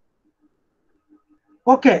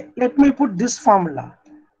 Okay, let me put this formula.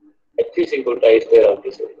 H is equal to I square of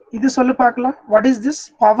this. இது சொல்லு பார்க்கலாம். What is this?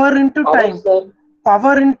 Power into time.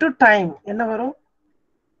 Power into time. என்ன வரும்?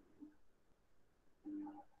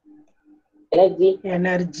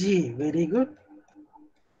 Energy. Very good.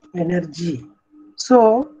 Energy. So,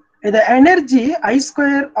 the energy I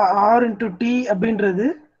square R into T அப்படின்றது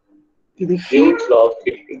இது heat law of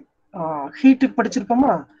heat. Heat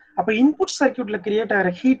படிச்சிருப்போமா? அப்ப input சர்க்யூட்ல create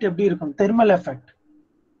ஆகிற heat எப்படி இருக்கும்? Thermal effect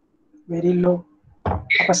very low.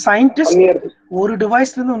 அப்ப scientist ஒரு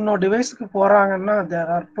டிவைஸ்ல இருந்து இன்னொரு டிவைஸ்க்கு போறாங்கன்னா there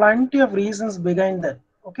are plenty of reasons behind that.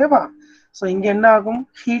 ஓகேவா? சோ இங்க என்ன ஆகும்?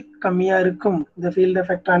 ஹீட் கம்மியா இருக்கும் இந்த field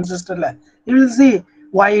effect டிரான்சிஸ்டர்ல. You will see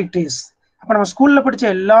why it is. அப்ப நம்ம ஸ்கூல்ல படிச்ச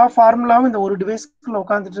எல்லா ஃபார்முலாவும் இந்த ஒரு டிவைஸ்க்குள்ள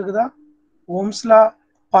உட்கார்ந்துட்டு இருக்குதா? ஓம்ஸ் லா,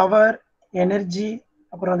 பவர், எனர்ஜி,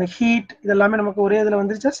 அப்புறம் அந்த ஹீட், இதெல்லாமே நமக்கு ஒரே இதுல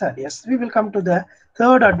வந்துருச்சா sir? Yes, we will come to the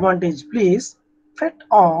third advantage. Please, FET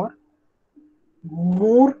are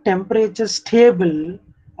more temperature stable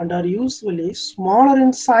and are usually smaller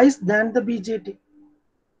in size than the BJT.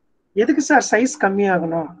 எதுக்கு சார் சைஸ்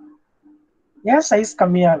கம்மியாகணும்? ஏன் size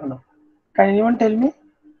கம்மியாகணும்? Can anyone tell me?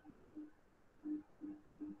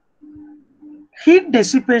 Heat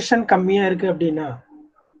டெசிபேஷன் கம்மியா இருக்கு அப்படின்னா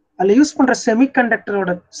அதுல use பண்ற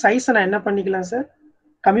செமிகண்டக்டரோட size நான் என்ன பண்ணிக்கலாம் சார்?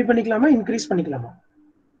 கம்மி பண்ணிக்கலாமா, இன்க்ரீஸ் பண்ணிக்கலாமா?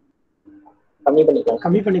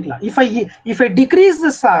 கம்மி பண்ணிக்கலாம். If I decrease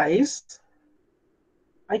the size,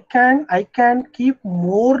 I can keep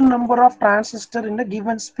more number of transistor in a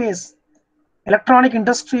given space. Electronic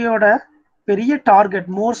industry ஓட பெரிய டார்கெட்,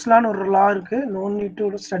 மோர்ஸ் லான்னு ஒரு லா இருக்கு, no need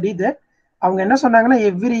to study that. அவங்க என்ன சொன்னாங்கன்னா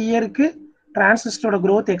எவ்ரி இயருக்கு டிரான்சிஸ்டரோட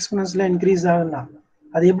growth exponentially increase ஆகும்னா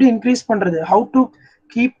அது எப்படி இன்க்ரீஸ் பண்றது? How to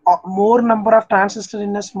keep more number of transistor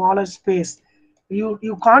in a smaller space?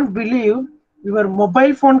 You can't believe your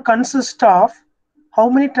mobile phone consists of how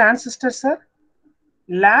many transistors, sir?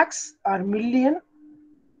 Lakhs or million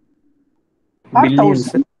or Billions.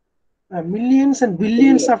 thousand? Millions and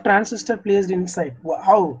billions of transistor placed inside.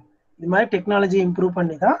 How? The my technology improve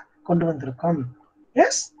பண்ணி தான் கொண்டு வந்திருக்கோம்.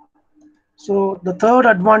 Yes. So the third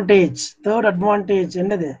advantage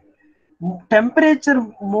என்னது, temperature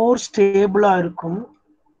more stable இருக்கும்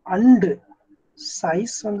and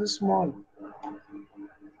size வந்து small.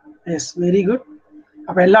 Yes, very good.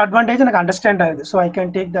 அப்ப எல்லா advantage எனக்கு understand ஆகுது. So I can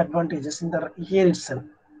take the advantages in the here itself.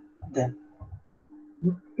 Then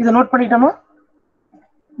இதை note பண்ணிட்டோமா?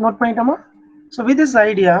 So with this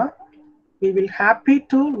idea we will happy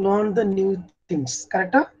to learn the new things.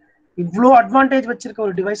 கரெக்டா? இவ்வளோ advantage வச்சிருக்க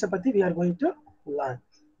ஒரு டிவைஸை பத்தி we are going to learn.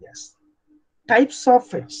 Yes. Types of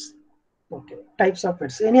FETs. Okay. Types of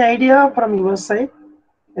FETs. Any idea from your side?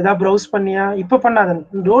 ஏதா browse பண்ணியா? இப்போ பண்ணாத.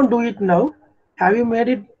 Don't do it now. Have you made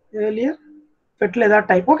it earlier? FETல ஏதா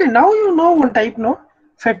type. Okay, now you know one type, no?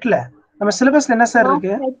 FETல நம்ம சிலபஸ்ல என்ன sir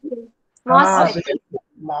இருக்கு?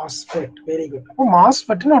 MOSFET. Very good. அப்போ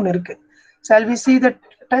MOSFETனு ஒன்னு இருக்கு. Shall we see that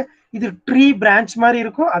இது ட்ரீ பிரான்ச் மாதிரி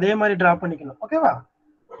இருக்கும், அதே மாதிரி டிரா பண்ணிக்கணும். ஓகேவா?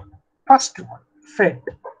 First one FET.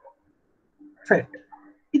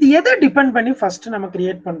 இது எதை டிபெண்ட் பண்ணி ஃபர்ஸ்ட் நம்ம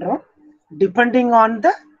கிரியேட் பண்றோம்? Depending on the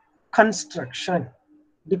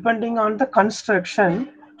construction.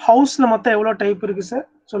 ஹவுஸ்ல மொத்தம் எவ்வளவு டைப் இருக்கு சார்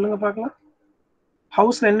சொல்லுங்க பார்க்கலாம்.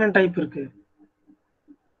 ஹவுஸ்ல என்ன டைப் இருக்கு?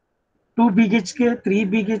 2 BHK, 3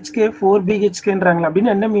 BHK, 4 BHKன்றாங்களா?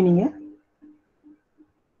 அப்படின்னு என்ன மீனிங்?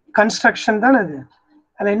 கன்ஸ்ட்ரக்ஷன் தான் அது.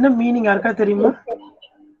 அதுல என்ன மீனிங் யாருக்கா தெரியுமா?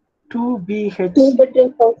 2 BH.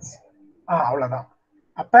 அவ்வளவுதான்.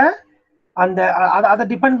 அப்ப அந்த அதை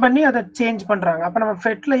டிபெண்ட் பண்ணி அதை சேஞ்ச் பண்றாங்க. அப்ப நம்ம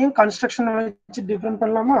FETலயும் கன்ஸ்ட்ரக்ஷன் வச்சு டிபெண்ட்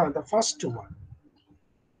பண்ணலாமா? the first one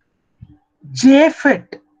JFET,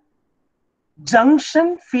 junction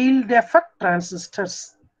field effect transistors.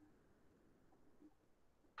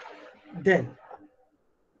 Then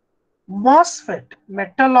MOSFET,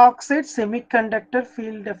 metal oxide semiconductor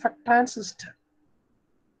field effect transistor.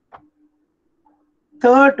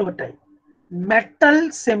 Third type, metal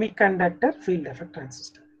semiconductor field effect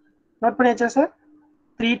transistor. Note பண்ணியாச்சா சார்?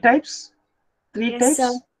 3 types.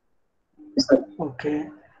 Okay.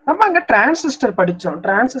 நம்ம அங்க டிரான்சிஸ்டர்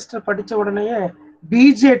படிச்ச உடனே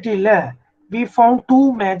BJTல we found 2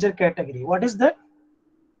 major category. What is that?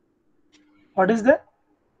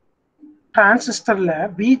 டிரான்சிஸ்டர்ல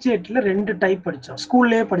BJTல 2 type படிச்சோம்.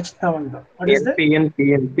 ஸ்கூல்லயே படிச்சு தான் வந்தோம். What is that?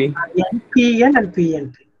 NPN and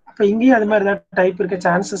PNP. அப்ப இங்கேயும் அது மாதிரி ஏதாவது டைப் இருக்க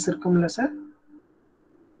சான்சஸ் இருக்கும்ல சார்?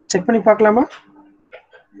 செக் பண்ணி பார்க்கலாமா?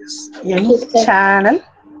 N channel,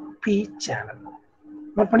 P channel.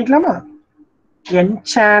 Note பண்ணிக்கலாமா? N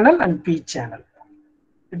channel and P channel.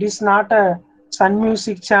 It is not a Sun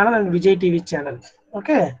Music channel and Vijay TV channel.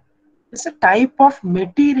 Okay. It's a type of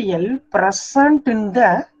material present in the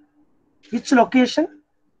which location?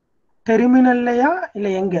 Terminal லையா இல்ல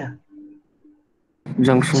எங்க?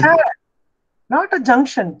 Junction. Not a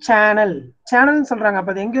junction, channel. Channel சொல்றாங்க.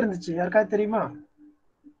 அப்ப அது எங்க இருந்துச்சு? யாருக்காவது தெரியுமா?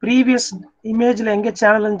 Previous imageல எங்க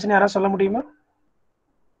channel இருந்துச்சுன்னு யாராவது சொல்ல முடியுமா?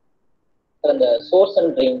 அந்த source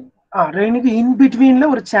and drain. ரெயினுக்கு இன் பிட்வீன்ல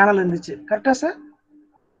ஒரு சேனல் இருந்துச்சு. கரெக்டா சார்?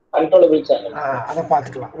 Controllable channel. அதை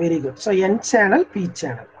பார்த்துக்கலாம். Very good. So N channel, P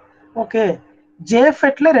channel. Okay.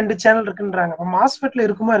 JFETல 2 channel இருக்குன்றாங்க. அப்ப MOSFETல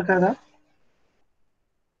இருக்குமா இருக்காதா?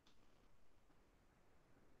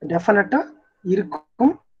 டெஃபினட்டா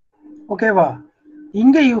இருக்கும். ஓகேவா?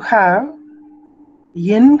 இங்க you have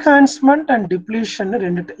enhancement and depletion.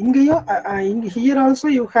 இங்கேயும் இங்க here also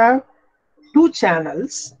you have 2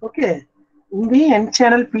 channels. Okay. இங்கேயும் N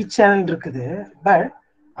channel, P channel இருக்குது. பட்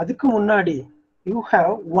அதுக்கு முன்னாடி you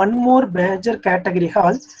have one more major category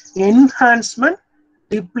called enhancement,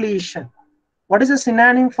 depletion. What is the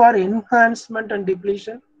synonym for enhancement and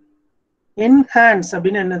depletion? Enhance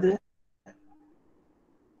அப்படின்னா என்னது?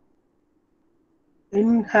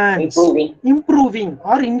 Enhance, improving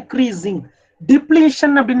or increasing.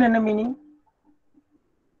 Depletion அப்படின்னா என்ன meaning?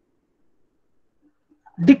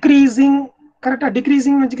 Decreasing. கரெக்டா?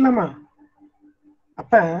 Decreasing வச்சுக்கலாமா?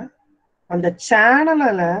 அப்ப அந்த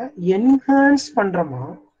சேனல்ல என்ஹான்ஸ் பண்றோமா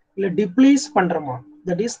இல்ல டிப்ளீஸ் பண்றோமா?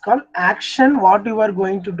 That is called action. What you are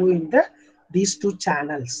going to two in the these 2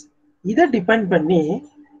 channels. இதை டிபெண்ட் பண்ணி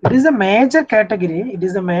it is a major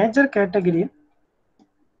category.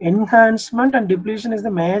 Enhancement and depletion is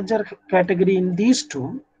the major category in these 2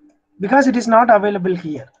 because it is not available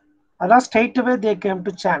here. Alas, straight away they came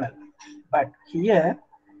to channel. But here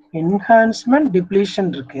enhancement, depletion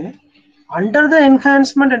இருக்கு. Under the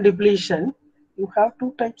enhancement and depletion you have 2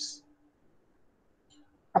 types.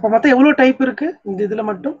 அப்ப மொத்தம் எவ்வளவு type இருக்கு? இந்த இதுல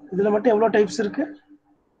மட்டும் எவ்வளவு types இருக்கு?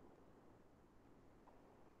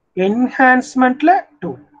 enhancementல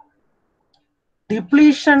 2,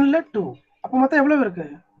 depletionல 2. அப்ப மொத்தம் எவ்வளவு இருக்கு?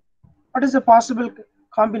 What is the possible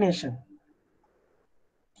combination?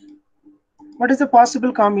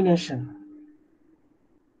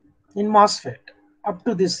 In MOSFET? up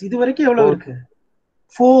to this இது வரைக்கும் எவ்வளவு Four. இருக்கு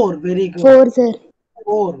 4 very good 4 sir.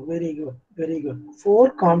 4 very good very good 4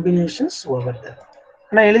 combinations over there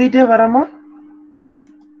நான் எழுதிட்டே வரமா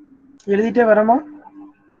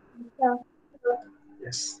Sir.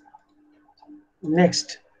 yes next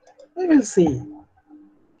we will see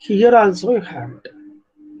here also you have it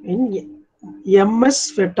in MS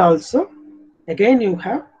FET also again you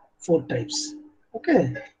have 4 types okay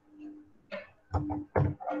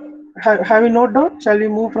have you note down shall we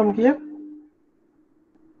move from here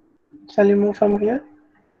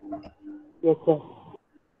Yes, sir.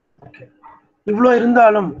 okay இவ்ளோ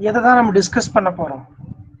இருந்தாலும் எதை தான் நம்ம discuss பண்ண போறோம்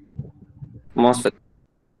MOSFET.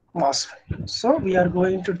 MOSFET so we are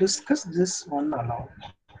going to discuss this one alone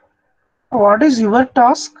what is your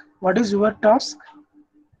task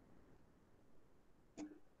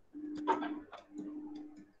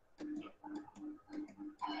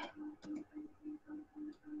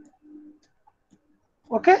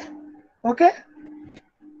okay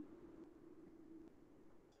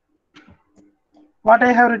what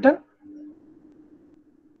I have written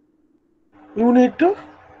you need to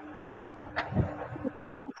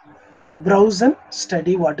browse and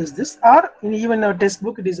study what is this or in even our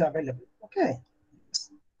textbook it is available okay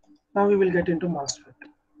now we will get into MOSFET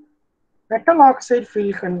metal oxide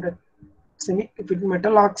field conductor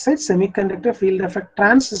metal oxide semiconductor field effect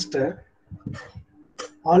transistor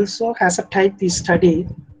also has a type we study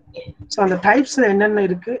so on the types என்னென்ன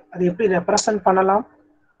இருக்கு அது எப்படி represent பண்ணலாம்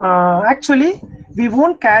actually we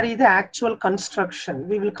won't carry the actual construction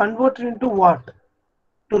we will convert it into what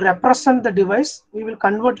to represent the device we will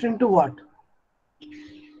convert it into what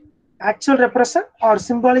actual represent or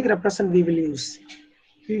symbolic represent we will use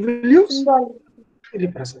Symbolic.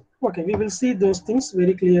 represent okay we will see those things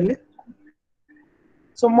very clearly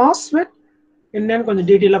so MOSFET என்னன்னு கொஞ்சம்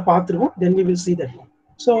டீடைலா பார்த்துருவோம் then we will see that one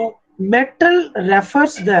so metal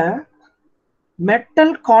refers the metal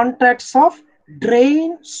contacts of drain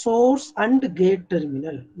source and gate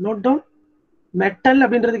terminal note down metal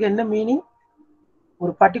அப்படின்றதுக்கு என்ன meaning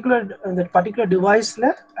ஒரு particular deviceல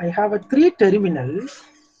I have a 3 terminal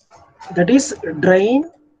that is drain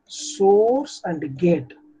source and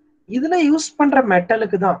gate இதுல use பண்ற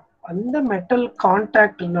மெட்டலுக்கு தான் அந்த metal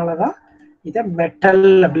கான்டாக்ட்னால தான் இத metal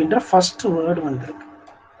அப்படின்ற ஃபர்ஸ்ட் வேர்ட் வந்திருக்கு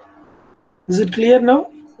is it clear now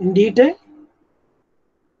in detail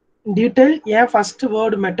ஏன் ஃபர்ஸ்ட்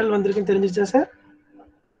வேர்ட் மெட்டல் வந்திருக்குன்னு தெரிஞ்சிச்சா sir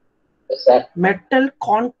Yes, sir. Metal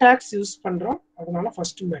contacts use பண்றோம் அதனால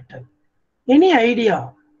ஃபர்ஸ்ட் மெட்டல் எனி ஐடியா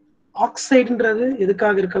ஆக்சைடுன்றது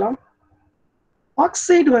எதுக்காக இருக்கலாம்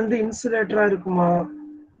ஆக்சைடு வந்து இன்சுலேட்டரா இருக்குமா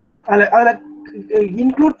அதுல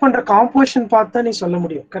இன்க்ளூட் பண்ற காம்போசிஷன் பார்த்தா நீ சொல்ல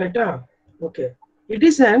முடியும் கரெக்டா okay it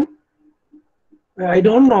is an I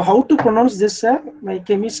don't know how to pronounce this sir my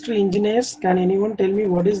chemistry engineers can anyone tell me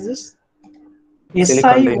what is this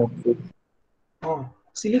Silicon dioxide.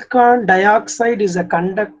 Silicon dioxide is a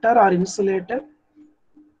conductor or insulator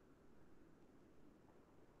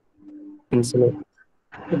Insulator.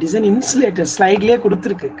 it is an insulator slide லயே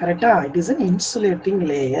கொடுத்திருக்கு கரெக்ட்டா it is an insulating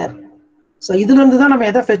layer so இதுல இருந்து தான் நம்ம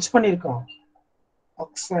எதை fetch பண்ணிருக்கோம்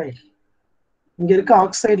oxide இங்க இருக்க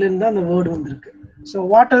oxide ல இருந்து அந்த word வந்திருக்கு so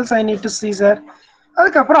what else I need to see sir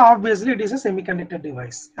அதுக்கு அப்புறம் obviously it is a semiconductor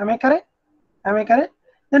device am I correct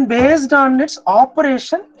then based on its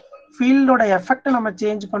operation field ஓட effect நம்ம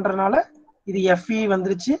change பண்றனால இது FE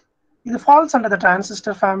வந்துருச்சு இது falls under the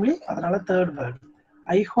transistor family அதனால third word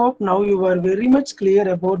I hope now you are very much clear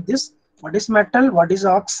about this what is metal what is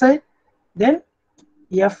oxide then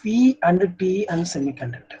FE and T and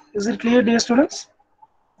semiconductor is it clear dear students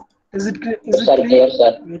is it Clear,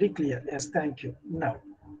 sir. very clear yes thank you now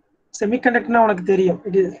semiconductor உனக்கு தெரியும்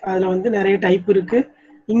இது அதுல வந்து நிறைய type இருக்கு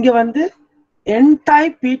இங்க வந்து n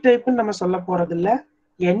type p type ன்னு நம்ம சொல்ல போறது இல்ல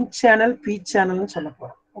n channel p channel ன்னு சொல்ல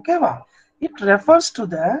போறோம் ஓகேவா it refers to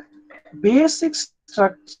the basic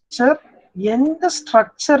structure எந்த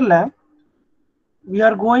ஸ்ட்ரக்சர்ல we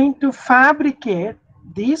are going to fabricate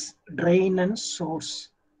this drain and source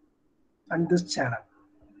and this channel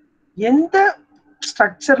எந்த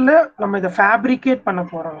ஸ்ட்ரக்சர்ல நம்ம இத fabricate பண்ண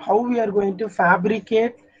போறோம் how we are going to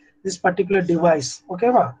fabricate this particular device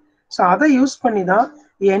ஓகேவா சோ அத யூஸ் பண்ணி தான்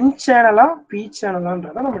n சேனலா p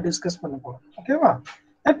சேனலான்றத நம்ம டிஸ்கஸ் பண்ண போறோம் ஓகேவா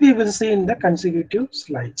that we will see in the consecutive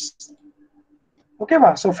slides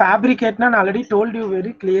ஓகேவா so fabricate நான் already told you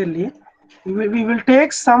very clearly we will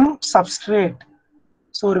take some substrate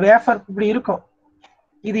so ஒரு wafer இப்படி இருக்கும்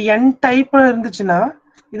இது n type இருந்துச்சுனா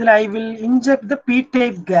இதுல I will inject the p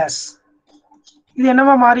type gas இது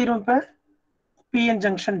என்னவா மாறிரும் இப்ப pn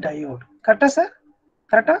junction diode கரெக்ட்டா சார்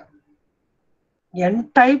கரெக்ட்டா n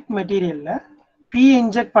type மெட்டீரியல்ல p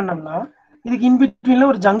இன்ஜெக்ட் பண்ணோம்னா இதுக்கு in betweenல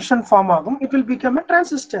ஒரு junction form ஆகும். It will become a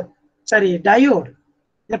transistor. சரி, diode.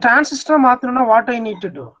 இந்த transistor மாத்தணும்னா what I need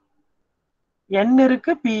to do? N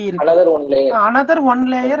இருக்கு, P இருக்கு. Another one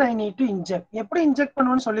layer I need to inject. எப்படி inject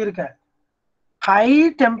பண்ணுவோம்னு சொல்லியிருக்கேன். High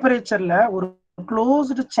temperatureல ஒரு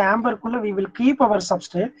closed chamber குள்ள we will keep our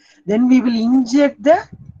substrate, then we will inject the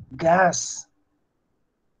gas.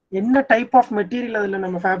 என்ன type of material அதுல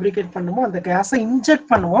நம்ம ஃபேப்ரிகேட் பண்ணுமோ அந்த கேஸை இன்ஜெக்ட்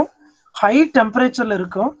பண்ணுவோம். ஹை டெம்பரேச்சர்ல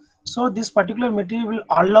இருக்கும். So this particular material will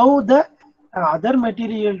allow the other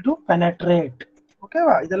material to penetrate.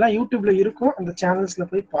 ஓகேவா? இதெல்லாம் யூடியூப்ல இருக்கும், அந்த சேனல்ஸ்ல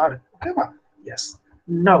போய் பாரு. ஓகேவா? S.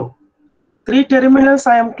 Now 3 terminals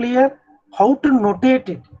I am clear. How to notate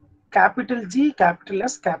it? Capital G, capital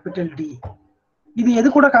S, capital D. இது எது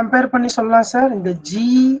கூட கம்பேர் பண்ணி சொல்லலாம் சார்? இந்த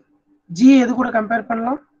G எது கூட கம்பேர்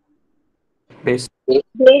பண்ணலாம்? Base.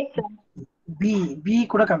 B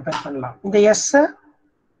கூட கம்பேர் பண்ணலாம். இந்த S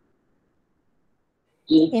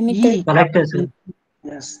Emitter. Collector, sir.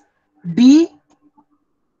 Yes. D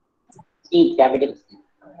capital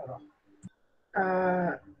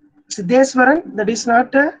Siddheswaran, that is not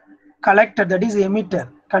a collector, that is emitter.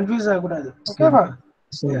 Confuse agudadu. Okay va?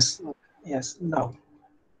 Yes. Yes.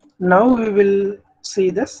 Now we will see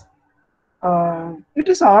this. It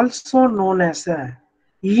is also known as a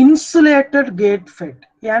insulated gate FET.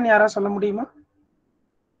 ஏன் யாரா சொல்ல முடியுமா?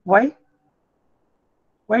 Why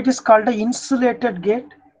it is called a insulated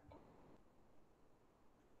gate?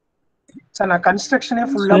 So na construction e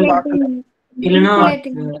full ah paakala. இல்லனா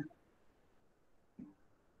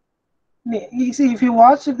See, if you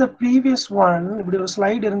watch the previous one, இப்படி ஒரு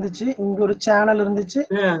slide இருந்துச்சு, இங்க ஒரு சேனல் இருந்துச்சு.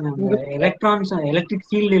 எலக்ட்ரான்ஸ் எலக்ட்ரிக்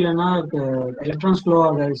ஃபீல்ட் இல்லனா எலக்ட்ரான்ஸ் ஃப்ளோ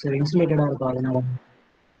ஆகாது சார், இன்சுலேட்டடா இருக்கும் அதனால.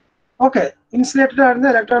 Okay, insulated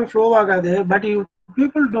இருந்தா electron flow ஆகாது, but you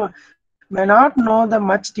people may not know the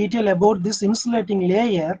much detail about this insulating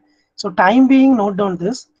layer. So time being, note down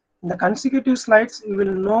this. In the consecutive slides you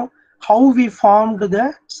will know how we formed the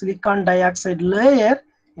silicon dioxide layer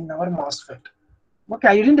in our MOSFET. Okay,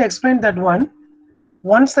 I didn't explain that one.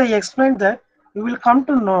 Once I explain that, you will come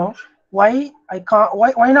to know why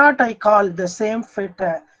not I call the same FET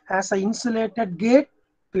as an insulated gate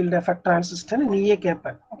field effect transistor in EA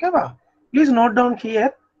capac. Okay, va? Please note down here.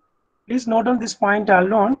 Please note down this point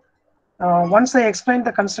alone. Once I explain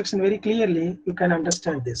the construction very clearly, you can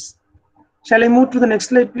understand this. Shall I move to the next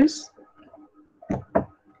slide, please?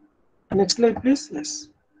 Next slide, please. Yes.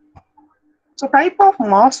 So type of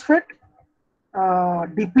MOSFET,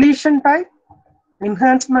 depletion type,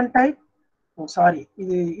 enhancement type. Oh, sorry,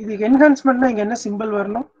 இது enhancement இங்க என்ன simple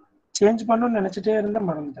வரணும்? Change பண்ணனும்னு நினைச்சிட்டே இருந்த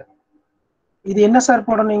மறந்துட்டேன். இது என்ன sir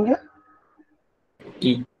போடணும் இங்க?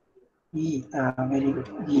 E. Very good.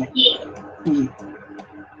 E.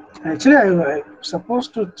 Actually, I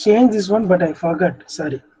supposed to change this one, but I forgot.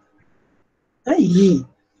 Sorry. E.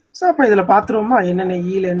 So அப்ப இதுல பாத்துருவோமா என்னென்ன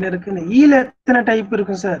ஈல என்ன இருக்குன்னு? ஈல எத்தனை டைப்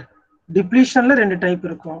இருக்கும் சார்? டிப்ளீஷன்ல 2 டைப்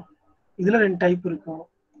இருக்கும், இதுல 2 டைப் இருக்கும்.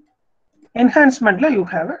 என்ஹான்ஸ்மெண்ட்ல you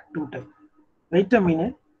have a 2 type. Wait a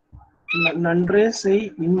minute. நன்றே செய்,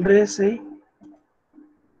 இன்றே செய்.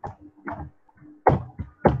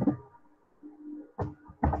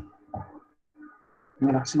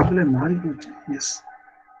 சிம்பிளா மாறி போச்சு. எஸ்,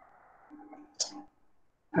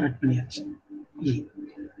 கரெக்ட் பண்ணியாச்சு.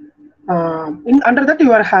 Under that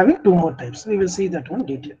you are having 2 more types. We will see that one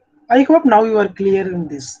detail. I hope now you are clear in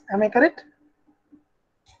this. Am I correct?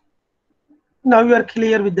 Now you are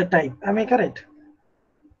clear with the type. Am I correct?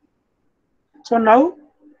 So now,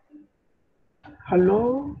 hello.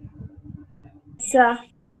 Sir.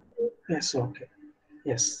 Yes. Okay.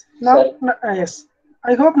 Yes. Now, yes.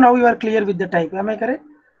 I hope now you are clear with the type. Am I correct?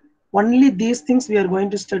 Only these things we are going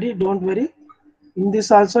to study. Don't worry. In this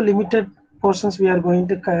also limited portions we are going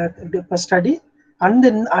to study, and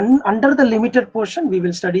then under the limited portion we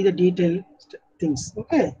will study the detailed things.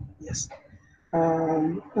 Okay. Yes.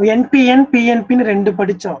 NPN PNP னு ரெண்டு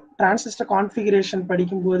படிச்சோம். Transistor configuration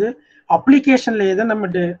படிக்கும்போது அப்ளிகேஷன்ல எதை நம்ம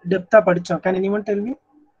டெப்தா படிச்சோம்? Can anyone tell me?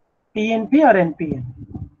 PNP or NPN?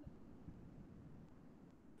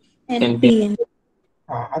 NPN.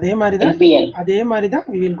 அதே மாதிரி தான்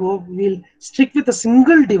we will stick with a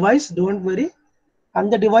single device. Don't worry.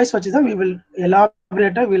 அந்த டிவைஸ் வச்சு தான் we will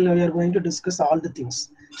elaborate, we are going to discuss all the things.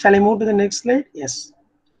 Shall I move to the next slide? Yes.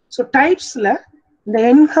 So typesல இந்த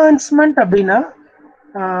enhancement அப்படின்னா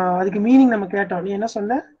அதுக்கு meaning நம்ம கேட்டோம். நீ என்ன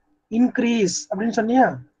சொன்ன? இன்க்ரீஸ் அப்படின்னு சொன்னியா?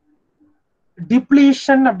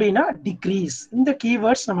 டிப்ளீஷன் அப்படின்னா டிக்ரீஸ். இந்த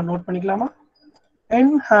கீவேர்ட்ஸ் நம்ம நோட் பண்ணிக்கலாமா?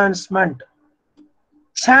 enhancement,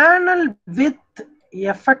 channel width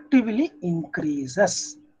effectively increases,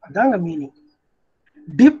 அதாங்க மீனிங்.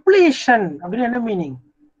 Depletion அப்படின்னா என்ன meaning?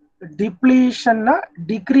 Depletion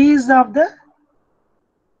decrease of the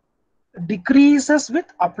decreases with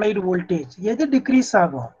applied voltage. எது decrease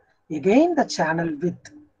ஆகும்? Again the channel width.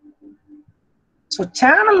 So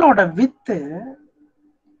channel ஓட width,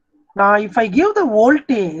 now if I give the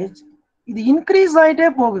voltage, இது increase ஆயிட்டே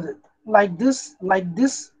போகுது. Like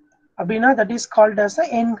this. அப்படின்னா that is called as a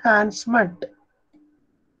enhancement.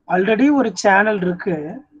 Already ஒரு channel இருக்கு.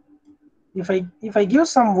 If I give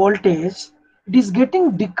some voltage, it is getting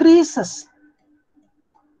decreases.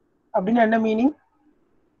 அப்படின்னா என்ன meaning?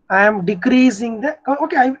 I am decreasing the,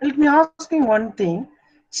 okay, let me asking one thing.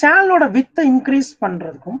 Channel oda width increase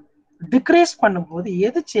பண்றதுக்கும் decrease பண்ணும்போது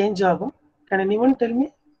எது change ஆகும்? Can anyone tell me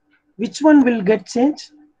which one will get change?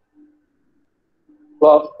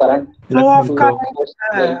 Flow of current.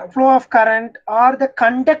 Flow of current or the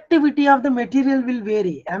conductivity of the material will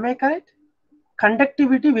vary. Am I correct?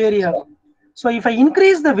 Conductivity vary ஆகும். So if I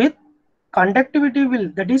increase the width, conductivity will,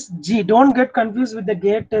 that is G. Don't get confused with the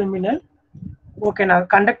gate terminal. Okay, now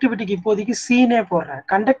conductivity ki இப்போதைக்கு C நே போடுறேன்.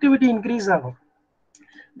 Conductivity increase ஆகும்.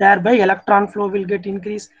 Thereby electron flow will get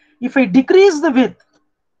increase. If I decrease the width,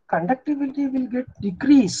 conductivity will get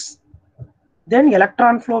decrease. Then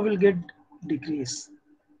electron flow will get decrease.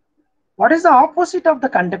 What is the opposite of the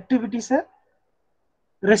conductivity, sir?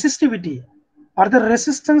 Resistivity, or the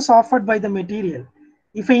resistance offered by the material.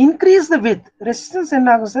 If I increase the width, resistance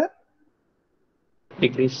என்ன ஆகும், sir?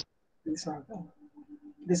 Decrease.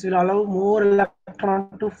 This will allow more electron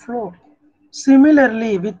to flow.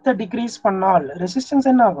 Similarly, with the decrease pannal, resistance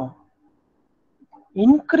என்ன ஆகும்?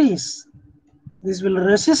 Increase. This will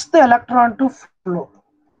resist the electron to flow.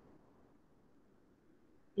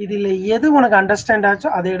 இதில் எது உனக்கு understand ஆச்சோ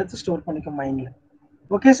அதை எடுத்து ஸ்டோர் பண்ணிக்க மைண்ட்ல.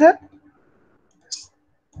 Okay sir?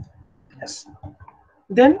 Yes.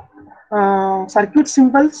 Then circuit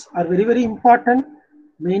symbols are very very important.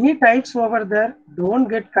 Many types over there. Don't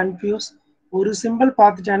get confused. ஒரு சிம்பிள்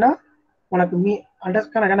பார்த்துட்டேன்னா உனக்கு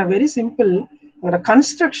அண்டர்ஸ்டாண்ட் வெரி சிம்பிள். அதோட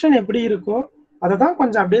கன்ஸ்ட்ரக்ஷன் எப்படி இருக்கோ அதை தான்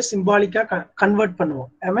கொஞ்சம் அப்படியே சிம்பாலிக்கா கன்வெர்ட்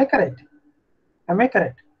பண்ணுவோம். Am I correct? Am I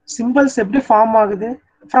correct? Symbols எப்படி ஃபார்ம் ஆகுது?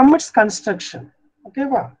 From its construction.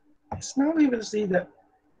 ஓகேவா? Now we will see that.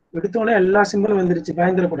 எடுத்தோடனே எல்லா சிம்பிளும் வந்துருச்சு,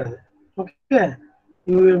 பயந்துடக்கூடாது. Okay,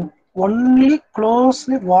 you will only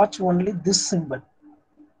closely watch only this symbol.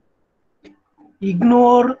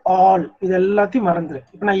 Ignore all. இது எல்லாத்தையும் மறந்துரு.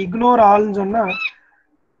 இப்போ நான் ignore allன்னு சொன்னா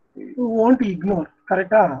you won't ignore.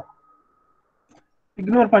 கரெக்டா?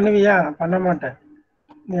 இக்னோர் பண்ணுவியா? பண்ண மாட்டேன்.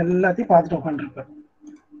 நீ எல்லாத்தையும் பார்த்துட்டு உட்காந்துருப்ப.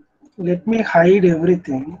 Let me hide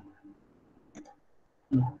everything.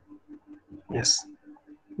 Yes.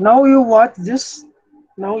 Now you watch this.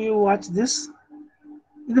 Now you watch this.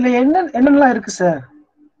 இதுல என்னென்னலாம் இருக்கு sir?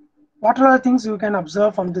 What are the things you can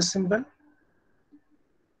observe from this symbol?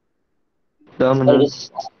 Terminals.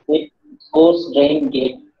 Source, drain,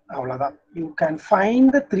 gate. அவ்வளவுதான். You can find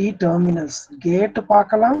the three terminals. Gate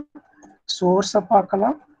பார்க்கலாம், source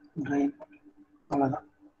பார்க்கலாம், drain. அவ்வளவுதான்.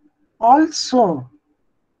 Also,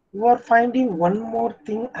 you are finding one more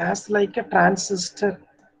thing as like a transistor.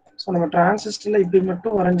 So நம்ம டிரான்சிஸ்டர்ல இப்படி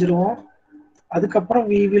மட்டும் வரைஞ்சிருவோம். அதுக்கப்புறம்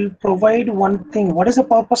we will provide one thing. What is the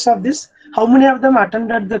purpose of this? How many of them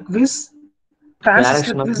attended the quiz?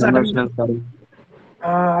 Transistor quiz attended.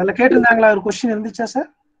 அதுல கேட்டிருந்தாங்களா? ஒரு question இருந்துச்சா sir?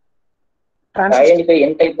 Identify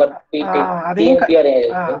N type or P type.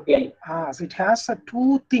 So it has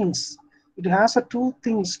two things. It has two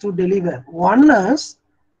things to deliver. One is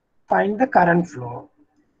find the current flow,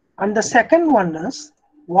 and the second one is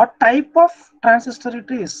what type of transistor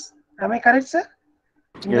it is. Am I correct, sir?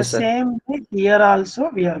 In the same way here also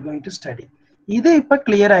we are going to study. இது இப்ப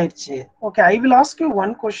clear ஆயிடுச்சு. Okay, I will ask you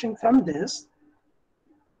one question from this.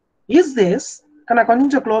 Is this, நான்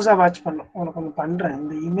கொஞ்சம் க்ளோஸா watch பண்ணும் உனக்கு ஒன்று பண்றேன்.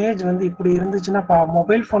 இந்த இமேஜ் வந்து இப்படி இருந்துச்சுன்னா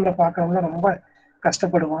மொபைல் போன்ல பார்க்கறவங்க ரொம்ப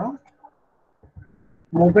கஷ்டப்படுவான்.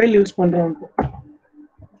 மொபைல் யூஸ் பண்றவங்க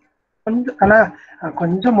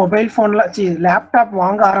கொஞ்சம் மொபைல் போன்ல லேப்டாப்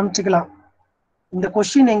வாங்க ஆரம்பிச்சுக்கலாம். இந்த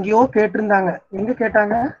கொஸ்டின் எங்கேயோ கேட்டிருந்தாங்க. எங்க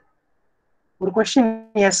கேட்டாங்க? ஒரு கொஸ்டின்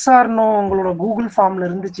எஸ் ஆர் நோ உங்களோட கூகுள் ஃபார்ம்ல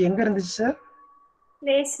இருந்துச்சு. எங்க இருந்துச்சு சார்?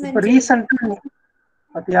 இப்போ ரீசெண்டா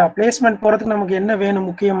பாத்தியா? பிளேஸ்மெண்ட் போறதுக்கு நமக்கு என்ன வேணும்?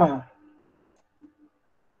 முக்கியமா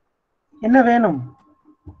என்ன வேணும்?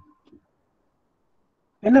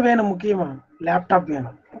 என்ன வேணும் முக்கியமா? லேப்டாப்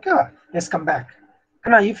வேணும். ஓகேவா? S, come back.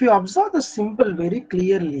 Now if you observe the symbol very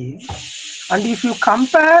clearly and if you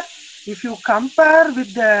compare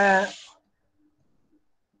with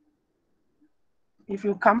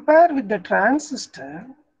the transistor,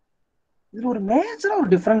 இதுல ஒரு மேஜரா ஒரு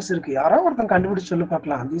டிஃபரன்ஸ் இருக்கு. யாராவது ஒருத்தன் கண்டுபிடிச்சு சொல்லி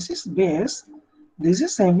பார்க்கலாம். This is base, this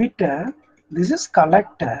is emitter, this is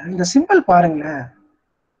collector. இந்த சிம்பிள் பாருங்களேன்.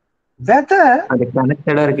 Whether அது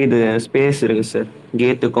கனெக்டடா இருக்கு, இது ஸ்பேஸ் இருக்கு சார்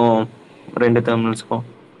கேட்டுக்கும் ரெண்டு டெர்மினல்ஸ்க்கும்.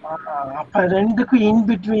 அப்ப ரெண்டுக்கும் இன்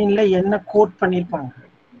பிட்வீன்ல என்ன கோட் பண்ணிருப்பாங்க?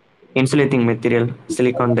 Insulating material,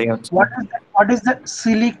 silicon dioxide. What is the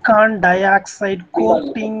silicon dioxide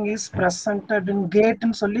coating is presented in gate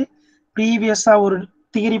ன்னு சொல்லி ப்ரீவியஸா ஒரு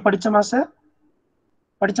தியரி படிச்சோமா சார்?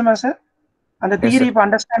 அந்த Yes, தியரி sir. இப்ப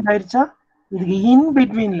அண்டர்ஸ்டாண்ட் ஆயிருச்சா? இதுக்கு இன்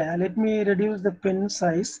பிட்வீன்ல let me reduce the pen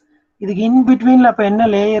size. இதுக்கு இன் பிட்வீன்ல அப்ப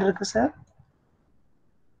என்ன லேயர் இருக்கு sir?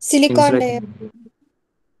 Silicon Insulating.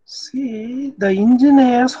 See the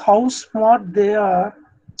engineers how smart they are.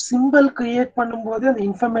 Simple create பண்ணும்போது அந்த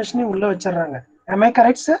இன்ஃபர்மேஷனையும் உள்ள வச்சிடறாங்க. Am I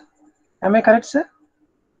correct sir? Am I correct sir?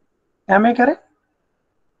 Am I correct?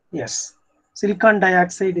 Yes. Silicon di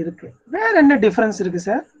oxide இருக்கு. வேற என்ன டிஃபரன்ஸ் இருக்கு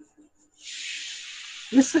சார்?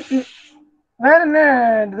 வேற என்ன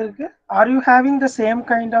இது இருக்கு? Are you having the same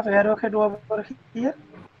kind of arrowhead over here?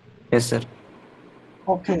 Yes, sir.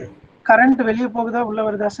 Okay. Current வெளியே போகுதா உள்ள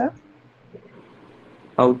வருதா sir?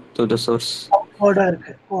 Out to the source. அவுட்வர்டா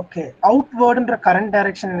இருக்கு. ஓகே. அவுட்வர்ட்ன்ற கரண்ட்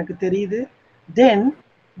டைரக்ஷன் எனக்கு தெரியுது. Then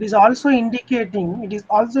it is also indicating, it is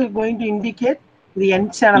also going to indicate the N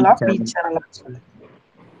channel or P channel actually.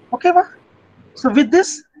 Okay va? So with this,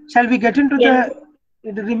 shall we get into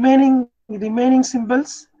the remaining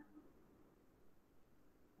symbols?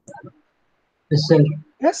 Yes, sir.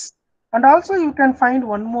 Yes. And also you can find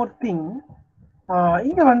one more thing.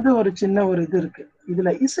 இங்க வந்து ஒரு சின்ன ஒரு இது இருக்கு. இதுல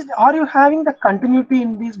are you having the continuity in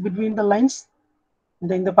these between the lines?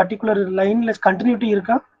 இந்த particular lineல continuity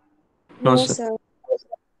இருக்கா? No, No, sir. sir.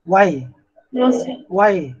 Why? No, sir.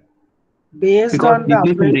 Why? Based Because on the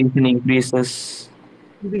depletion applied, region increases.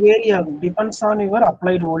 it vary ஆகும். Depends on your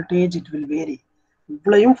applied voltage, it will vary.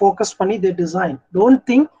 இவ்வளையும் focus பண்ணி they design. Don't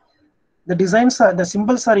think the designs are, the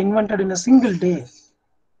symbols are invented in a single day.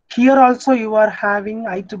 Here also you are having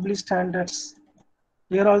IEEE standards.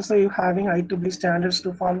 Here also you having IEEE standards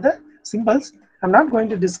to form the symbols. I'm not going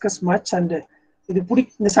to discuss much and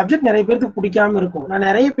இந்த subject நிறைய பேருக்கு பிடிக்காம இருக்கும். நான்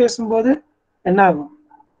நிறைய பேசும்போது என்ன ஆகும்?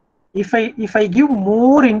 If I give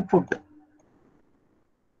more input,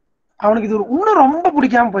 அவனுக்கு இது இன்னும் ரொம்ப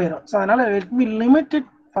பிடிக்காம போயிடும். ஸோ அதனால let me limit it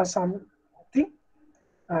for something.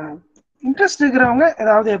 Interest இருக்கிறவங்க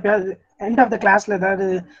ஏதாவது எப்பயாவது எண்ட் ஆஃப் த கிளாஸ்ல ஏதாவது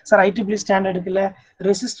சார் IEEE ஸ்டாண்டர்டுக்கு இல்லை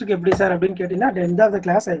ரெசிஸ்டருக்கு எப்படி சார் அப்படின்னு கேட்டீங்கன்னா end of the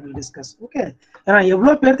class I will discuss. Okay. ஏன்னா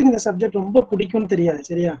எவ்வளோ பேருக்கு இந்த சப்ஜெக்ட் ரொம்ப பிடிக்கும்னு தெரியாது.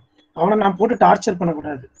 சரியா? அவனை நான் போட்டு டார்ச்சர்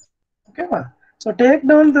பண்ணக்கூடாது. ஓகேவா? So take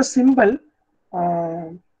down the simple.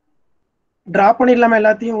 Draw பண்ணிடலாமா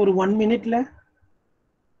எல்லாத்தையும் ஒரு 1 minute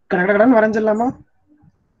கடகடன்னு வரைஞ்சிடலாமா?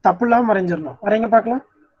 தப்பு இல்லாம வரைஞ்சிடணும். வரைங்க பார்க்கலாம்.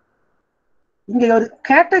 இங்க ஒரு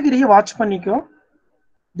கேட்டகரியை வாட்ச் பண்ணிக்கோ.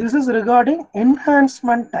 This is regarding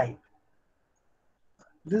enhancement type.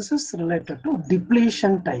 This is related to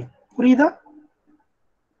depletion type. புரியுதா?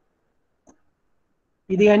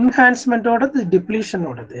 இது enhancement ஓடது depletion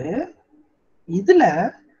ஓடது. இதுல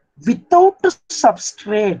without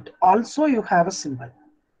substrate also you have a symbol.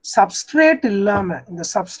 Substrate இல்லாம இந்த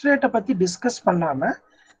substrate பத்தி டிஸ்கஸ் பண்ணாம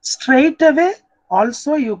straight away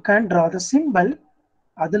also you can draw the symbol.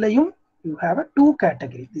 அதுலயும் you have a 2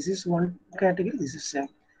 category. This is 1 category, this is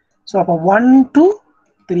same. So 1 2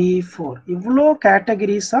 3 4 இவ்வளோ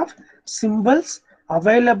categories of symbols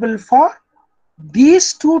available for these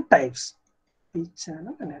 2 types. P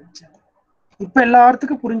channel and L channel. இப்போ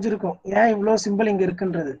எல்லாத்துக்கும் புரிஞ்சிருக்கும் ஏன் இவ்வளோ simple இங்க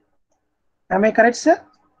இருக்குன்றது. Am I correct sir?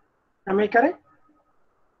 Am I correct?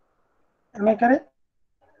 Am I correct?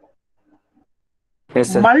 Yes,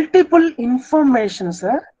 sir. Multiple information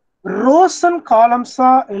sir. Rows and columns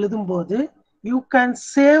எழுதும்போது you can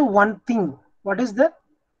say one thing. What is that?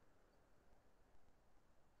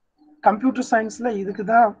 Computer சயின்ஸ்ல இதுக்கு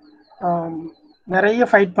தான் நிறைய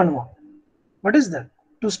ஃபைட் பண்ணுவோம். What is that?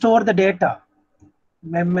 To store the data.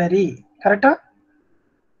 Memory. Correct?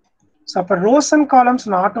 So for rows and columns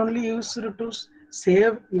not only used to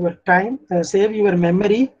save your time, save your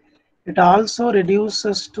memory, it also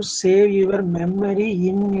reduces to save your memory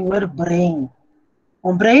in your brain.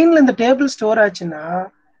 உன் பிரெயின்ல இந்த table store ஆச்சுன்னா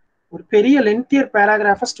ஒரு பெரிய லென்த்தியர்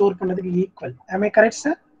பேராகிராஃபை store பண்ணதுக்கு equal. Am I correct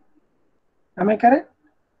sir? Am I correct?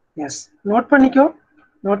 Yes. Note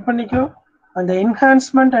பண்ணிக்கோ. And the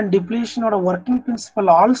enhancement and depletion or a working principle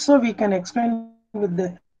also we can explain with the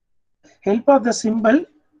help of the symbol,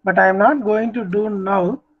 but I am not going to do now.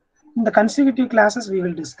 In the consecutive classes we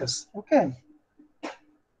will discuss. Okay.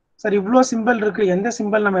 Sir, இவ்வளோ symbol இருக்கு. எந்த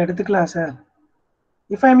symbol நம்ம எடுத்துக்கலாம் sir?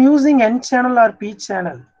 If I am using N channel or P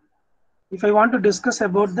channel, if I want to discuss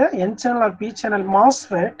about the N channel or P channel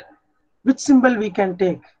MOSFET, which symbol we can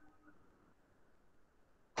take?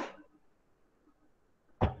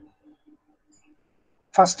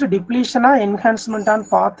 First depletion or enhancement on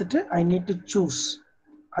பார்த்துட்டு I need to choose.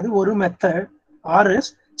 அது ஒரு method. Or is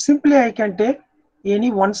simply I can take any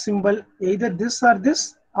one symbol, either this or this,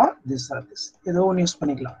 or this ஏதோ ஒன்று use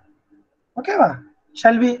பண்ணிக்கலாம். ஓகேவா?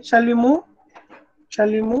 shall we move?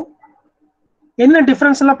 என்ன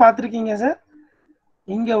difference எல்லாம் பார்த்துருக்கீங்க சார்?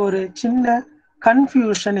 இங்க ஒரு சின்ன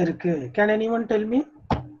கன்ஃபியூஷன் இருக்கு. Can anyone tell me?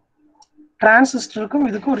 டிரான்சிஸ்டருக்கும்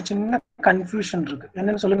இதுக்கும் ஒரு சின்ன கன்ஃபியூஷன் இருக்கு.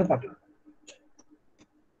 என்னன்னு சொல்லுங்க பார்க்கலாம்.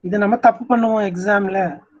 இது நம்ம தப்பு பண்ணுவோம் எக்ஸாம்ல.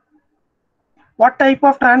 What type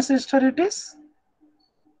of transistor it is?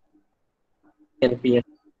 NPN.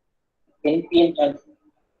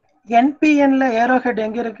 NPN ல arrowhead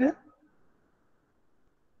எங்க இருக்கு?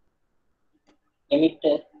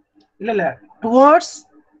 Emitter. இல்ல towards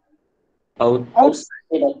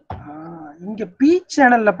outside. இங்க P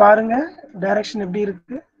சேனல்ல பாருங்க டைரக்ஷன் எப்படி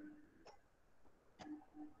இருக்கு?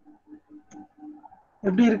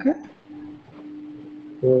 எப்படி இருக்கு?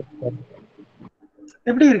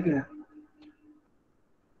 எப்படி இருக்கு?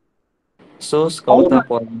 சோர்ஸ் கவுண்டா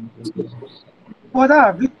போறோம். போதா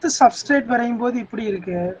வித் சப்ஸ்ட்ரேட் வரையும் போது இப்படி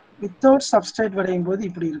இருக்கு, வித்தவுட் சப்ஸ்ட்ரேட் வரையும் போது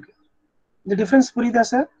இப்படி இருக்கு. இந்த டிஃபரன்ஸ் புரியுதா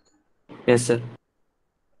சார்? Yes sir.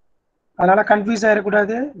 அதனால கன்ஃபியூஸ்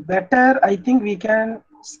ஆயிடக்கூடாது. Better I think we can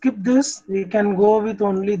skip this, we can go with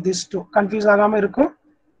only this two. Confuse ஆகாம இருக்கும்.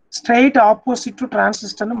 ஸ்ட்ரைட் ஆப்போசிட் டு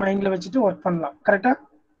டிரான்சிஸ்டர்னு மைண்ட்ல வச்சுட்டு ஒர்க் பண்ணலாம். கரெக்டா?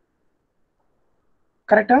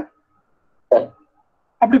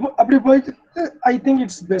 அப்படி போயிட்டு I think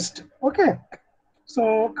it's best. Okay, so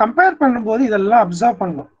compare பண்ணும்போது இதெல்லாம் அப்சர்வ்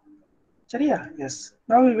பண்ணணும். சரியா? S.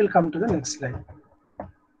 Now we will come to the next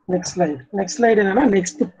slide என்னன்னா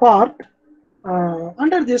நெக்ஸ்ட் பார்ட்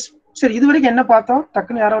அண்டர் திஸ். சரி, இது வரைக்கும் என்ன பார்த்தோம்?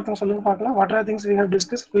 டக்குன்னு யாராவது ஒருத்தங்க சொல்லுங்க பார்க்கலாம். What are things we have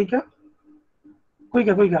discussed?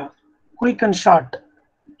 Quick and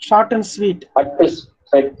short and sweet.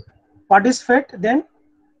 What is FET? Then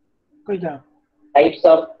quick.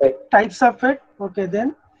 Types of FET. Okay, then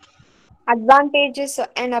advantages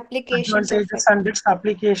and applications advantages and its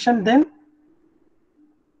application. Then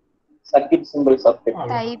Circuit symbols of FET.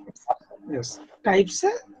 types. yes,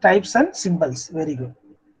 types and symbols. Very good.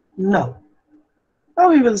 Now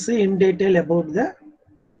we will see in detail about the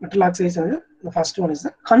metal oxides. The first one is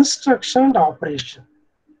the construction and operation.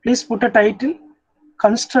 Please put a title: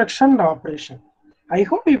 construction and operation. I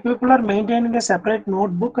hope you people are maintaining a separate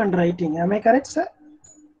notebook and writing. Am I correct, sir?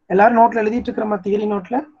 எல்லாரும் நோட்ல எழுதிட்டு இருக்கிற theory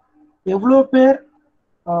நோட்ல எவ்வளோ பேர்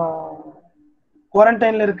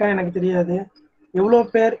குவாரண்டைன்ல இருக்கா எனக்கு தெரியாது, எவ்வளோ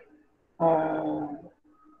பேர்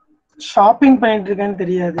ஷாப்பிங் பண்ணிட்டு இருக்கேன்னு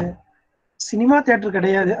தெரியாது, சினிமா தியேட்டர்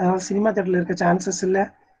கிடையாது, அதனால சினிமா தியேட்டர்ல இருக்க சான்சஸ் இல்லை,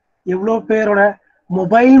 எவ்வளோ பேரோட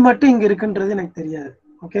மொபைல் மட்டும் இங்க இருக்குன்றது எனக்கு தெரியாது.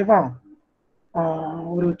 ஓகேவா?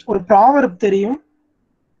 ஒரு ப்ராவர்ப் தெரியும்,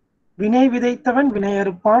 வினை விதைத்தவன் வினை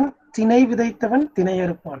அறுப்பான், திணை விதைத்தவன் திணை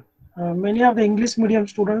அறுப்பான். Many of the English medium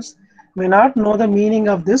students may not know the meaning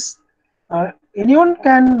of this. Anyone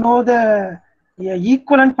can know the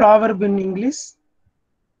equivalent proverb in English?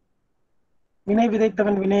 வினை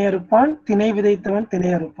விதைத்தவன் வினை அறுப்பான், திணை விதைத்தவன்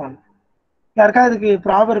திணை அறுப்பான். யாருக்கா இதுக்கு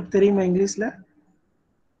proverb தெரியுமா இங்கிலீஷ்ல?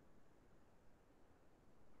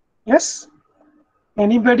 Yes?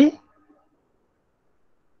 Anybody?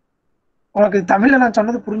 உனக்கு தமிழ்ல நான்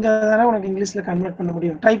சொன்னது புரிஞ்சாதானே உனக்கு இங்கிலீஷ்ல கன்வெர்ட் பண்ண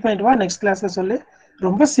முடியும். ட்ரை பண்ணிட்டு வா, நெக்ஸ்ட் கிளாஸ்ல சொல்லு.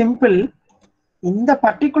 ரொம்ப சிம்பிள். இந்த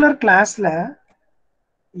பர்டிகுலர் கிளாஸ்ல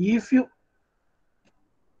இஃப் யூ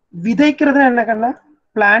விதைக்கிறது என்ன கண்ணா?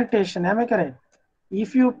 Plantation. am I correct?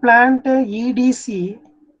 if you plant EDC,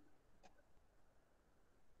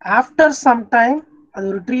 after some time அது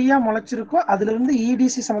ஒரு ட்ரீயா முளைச்சிருக்கும், அதுல இருந்து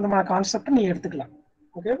EDC சம்பந்தமான கான்செப்ட் நீ எடுத்துக்கலாம்.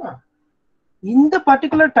 ஓகேவா? இந்த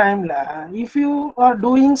பர்டிகுலர் டைம்ல if you are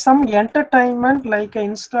doing some entertainment like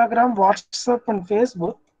Instagram, WhatsApp and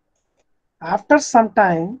Facebook, after some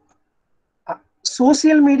time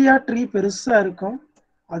social media tree பெருசா இருக்கும்,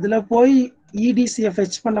 அதுல போய் EDC-யை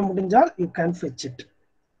ஃபெச் பண்ண முடிஞ்சால் you can fetch it.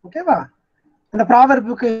 ஓகேவா? அந்த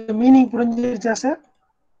ப்ராவர்புக்கு meaning புரிஞ்சிருச்சா sir?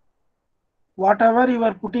 What ever you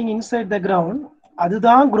are putting inside the ground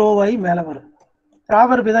அதுதான் grow ஆகி மேல வரும்.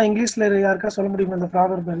 ப்ராவர்பு தான் இங்கிலீஷ்ல யாருக்கா சொல்ல முடியுமா அந்த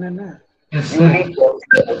ப்ராவர்பு என்னன்னு?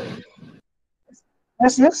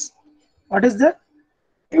 Yes, yes. What is that?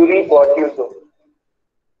 You reap what you sow.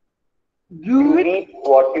 You reap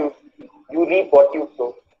what you sow.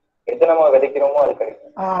 எது நம்ம விதைக்கிறோமோ அது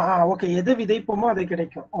கிடைக்கும். ஓகே, எது விதைப்போமோ அது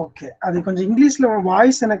கிடைக்கும். ஓகே, அது கொஞ்சம் இங்கிலீஷ்ல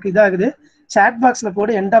வாய்ஸ் எனக்கு இதாகுது. chat boxல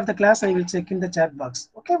போடு, end of the class I will check in the chat box.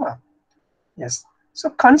 ஓகேவா? Yes. So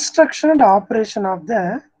construction and operation of the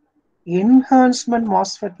enhancement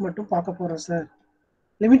MOSFET மட்டும் பார்க்க போறோம் சார்.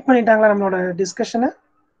 லிமிட் பண்ணிட்டாங்களா நம்மளோட டிஸ்கஷனை?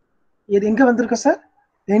 இது எங்க வந்திருக்கு sir?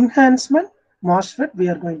 enhancement MOSFET we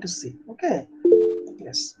are going to see. Okay.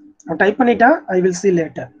 Yes. நான் டைப் பண்ணிட்டா I will see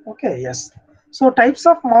later. Okay. Yes. So types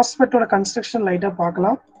of MOSFET ஓட construction லைட்டா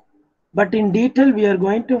பார்க்கலாம். But in detail we are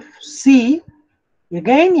going to see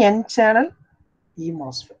again N channel E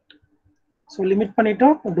MOSFET. So limit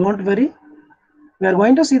பண்ணிட்டோம், don't worry. We are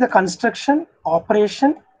going to see the construction,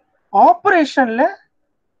 operation. Operationல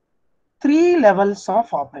 3 levels of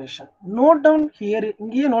operation. Note down here,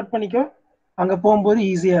 இங்கேயே note பண்ணிக்கோ, அங்க போகும்போது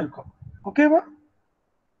ஈஸியா இருக்கும். ஓகேவா?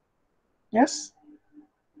 Yes.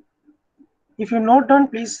 If you note down,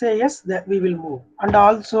 please say yes, that we will move. And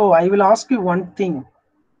also I will ask you one thing.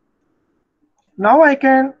 Now I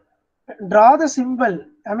can draw the symbol.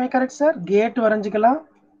 Am I correct, sir? Gate வரைஞ்சிக்கலாம்.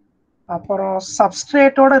 அப்புறம்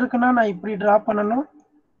சப்ஸ்ட்ரேட்டோட இருக்குன்னா நான் இப்படி draw பண்ணணும்.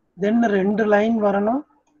 தென் 2 line வரணும்.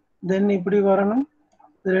 தென் இப்படி வரணும்.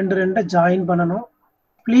 ரெண்டு join பண்ணணும்.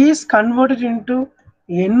 Please convert it into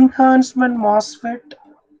enhancement MOSFET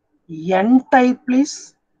N type, please.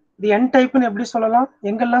 The N type னு எப்படி சொல்லலாம்?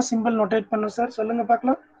 எங்கெல்லாம் சிம்பிள் நோட்டேட் பண்ணணும் சார்? சொல்லுங்க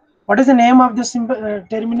பார்க்கலாம். What is the name of the symbol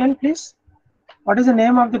terminal, please? What is the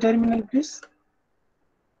name of the terminal, please?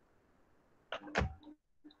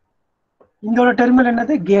 இந்த terminal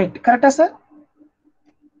என்னது? Gate. கரெக்ட்டா sir?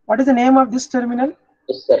 What is the name of this terminal?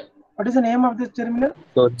 Yes, sir. What is the name of this terminal?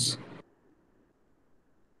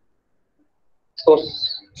 Source.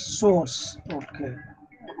 Source. Okay.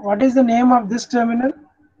 What is the name of this terminal?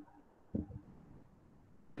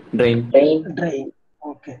 Drain. Drain.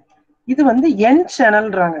 Okay. இது வந்து N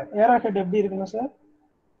channelறாங்க. Aero head எப்படி இருக்கணும் sir?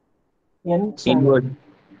 N channel. Inward.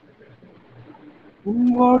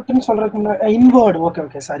 Invert னு சொல்றதுக்கு inward.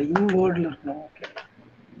 Okay, sorry. Inwardல இருக்கணும். Okay.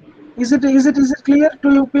 Is it clear to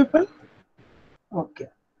you people? Okay.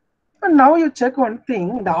 And now you check one thing.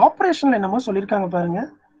 The operationல என்னமோ சொல்லிருக்காங்க பாருங்க.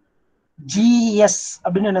 GS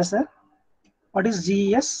அப்படினா என்ன sir? What is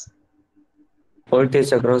GS?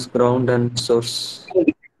 Voltage across ground and source.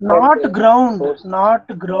 Not ground.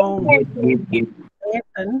 Gate.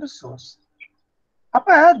 Gate and source. அப்ப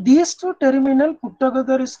these two terminal put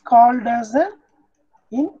together is called as an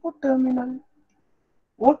input terminal.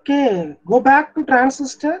 Okay, go back to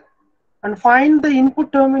transistor and find the input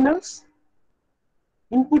terminals.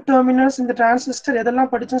 Input terminals in the transistor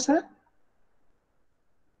எதெல்லாம் படிச்சோம் sir?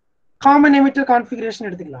 Common emitter configuration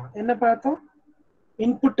எடுத்துக்கலாம். என்ன பார்த்தோம்?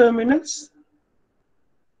 Input terminals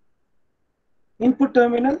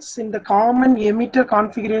in the common emitter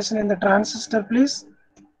configuration in the transistor, please.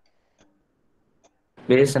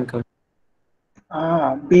 Base and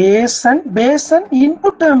Base and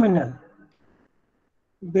input terminal.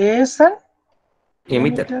 Base and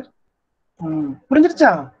emitter.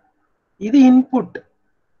 புரிஞ்சிருச்சா? இது input.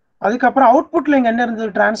 அதுக்கு அப்புறம் அவுட்புட்ல இங்க என்ன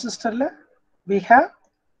இருந்தது டிரான்சிஸ்டர்ல? We have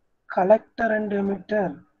collector and emitter.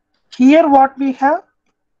 Here what we have?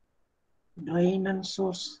 Drain and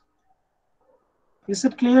source. Is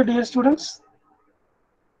it clear, dear students?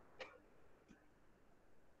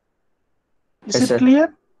 Is Yes, it sir. clear?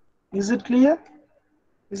 Is it clear?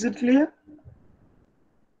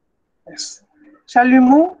 Yes. Shall we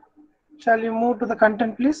move to the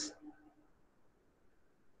content, please?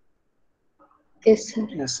 Yes, sir.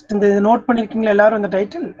 Yes. இந்த note பண்ணிருக்கீங்களா எல்லாரும் இந்த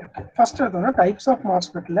title? First எடுத்தோம்னா types of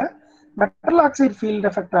மாஸ்ஃபெட்ல metal oxide field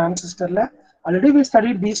effect டிரான்சிஸ்டர்ல already we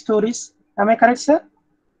studied these stories. Am I correct, sir?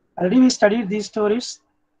 Already we studied these stories.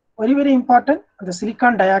 Very important. The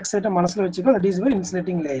silicon dioxide மனசுல வச்சுக்கோ, that is your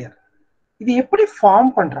insulating layer. இது எப்படி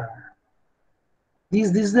form பண்றாங்க? This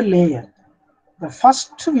is the layer. The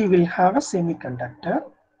first we will have a semiconductor.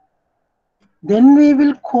 Then we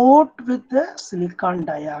will coat with the silicon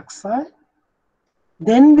dioxide.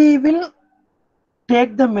 Then we will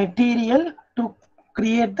take the material to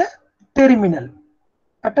create the terminal.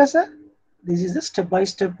 Sir? This is the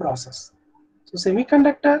step-by-step process. So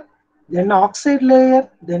semiconductor, then oxide layer,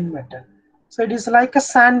 then metal. So it is like a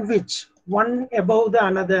sandwich, one above the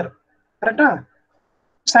another. Correct?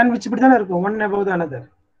 Sandwich one above the another.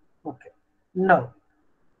 Okay. Now,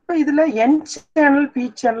 so இதுல N channel, P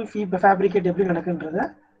channel fabricate எப்படி நடக்குன்றத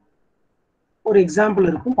ஒரு example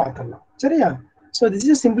இருக்கும் பார்க்கலாம். சரியா? So this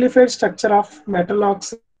is a simplified structure of metal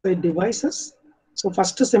oxide devices. So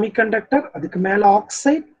first semiconductor, அதுக்கு மேல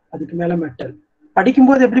oxide, அதுக்கு மேல metal.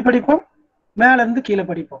 படிக்கும்போது எப்படி படிப்போம்? மேல இருந்து கீழே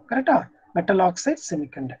படிப்போம். கரெக்ட்டா? metal oxide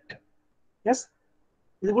semiconductor. Yes.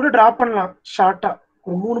 இது கூட டிரா பண்ணலாம் ஷார்ட்டா.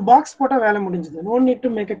 ஒரு 3 பாக்ஸ் போட்டா வேலை முடிஞ்சது. No need to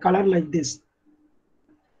make a color like this.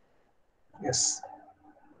 Yes.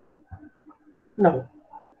 Now,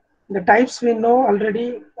 the types we know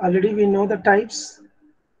already we know the types.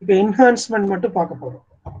 இப்போ enhancement மட்டும் பார்க்க போறோம்.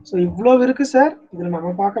 So இவ்வளவு இருக்கு சார். இதுல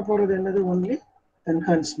நம்ம பார்க்க போறது என்னது? only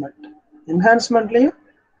enhancement. Enhancementலயும்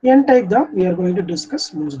n type தான் we are going to discuss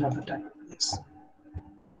most of the time. Yes.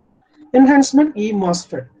 Enhancement E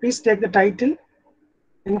MOSFET. Please take the title.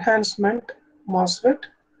 Enhancement MOSFET.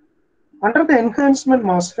 Under the enhancement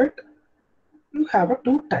MOSFET, you have a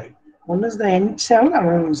two type. One is the N channel,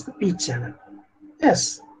 another is the P channel. Yes.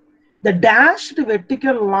 The dashed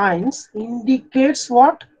vertical lines indicates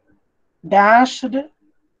what? Dashed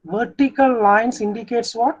vertical lines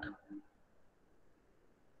indicates what?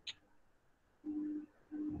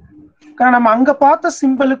 நம்ம அங்க பார்த்த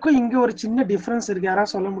சிம்பிளுக்கு இங்க ஒரு சின்ன difference இருக்கு. யாரா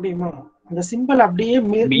சொல்ல முடியுமா? அந்த சிம்பிள் அப்படியே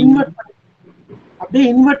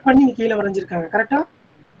இன்வெர்ட் பண்ணி கீழே வரைஞ்சிருக்காங்க. கரெக்டா?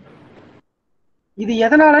 இது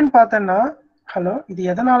எதனாலன்னு பார்த்தேன்னா, இது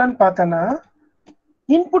எதனாலன்னு பார்த்தேன்னா,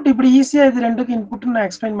 இன்புட் இப்படி ஈஸியா இது ரெண்டுக்கு இன்புட் நான்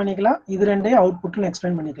எக்ஸ்பிளைன் பண்ணிக்கலாம், இது ரெண்டே அவுட்புட்னு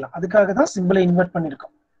எக்ஸ்பிளைன் பண்ணிக்கலாம். அதுக்காக தான் சிம்பிளை இன்வெர்ட்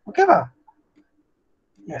பண்ணிருக்கோம். ஓகேவா?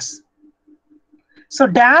 S. So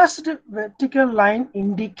dashed vertical line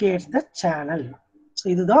indicates the channel. So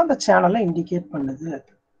இதுதான் அந்த சேனலை இண்டிகேட் பண்ணுது.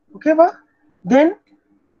 ஓகேவா? தென்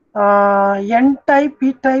n type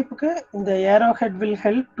p type-க்கு இந்த arrowhead will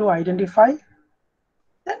help to identify.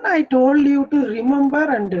 Then I told you to remember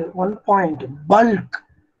and one point, bulk.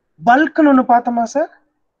 Bulk னு ஒன்னு பார்த்தோமா sir?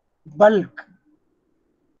 Bulk.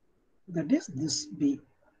 That is this B.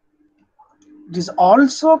 It is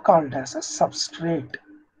also called as a substrate.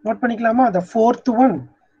 Note பண்ணிக்கலாமா? The fourth one.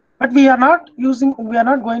 But we are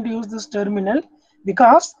not going to use this terminal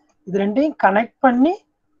because இது ரெண்டையும் connect பண்ணி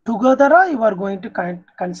together you are going to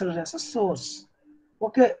consider as a source.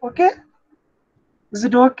 Okay? Is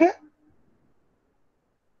it okay?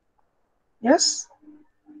 Yes?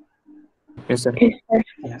 Yes, sir.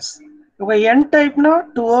 Yes. Okay, n type na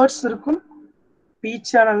towards இருக்கும், p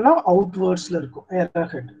channel na outwardsல இருக்கும்.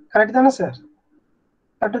 arrowhead. Correct தானே sir?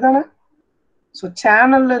 Correct தானே? So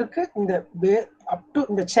சேனல்ல இருக்கு இந்த up to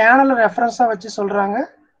இந்த சேனலை ரெஃபரன்ஸா வச்சு சொல்றாங்க.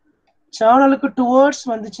 சேனலுக்கு டுவர்ட்ஸ்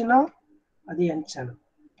வந்துச்சுன்னா அது என் சேனல்,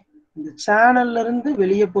 இந்த சேனல்ல இருந்து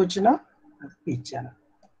வெளியே போச்சுன்னா அது B channel.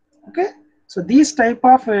 Okay, so these type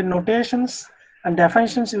of notations and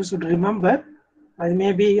definitions you should remember. அது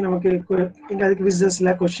மேபி நமக்கு இங்க அதுக்கு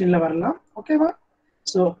விசஸ்ல கொஸ்டின்ல வரலாம். ஓகேவா?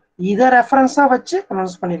 ஸோ இதை ரெஃபரன்ஸா வச்சு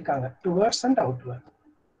ப்ரொனவுன்ஸ் பண்ணியிருக்காங்க, டுவர்ட்ஸ் அண்ட் அவுட்வர்ட்.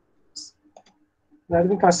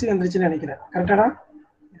 அதுக்கு பசி வந்துருச்சுன்னு நினைக்கிறேன். கரெக்டாடா?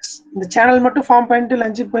 இந்த சேனல் மட்டும் ஃபார்ம் பண்ணிட்டு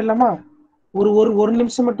லஞ்சுக்கு போயிடலாமா? ஒரு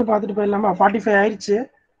நிமிஷம் மட்டும் பார்த்துட்டு போயிடலாமா? 45 ஆயிடுச்சு.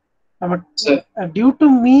 நம்ம due to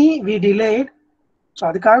me we delayed. So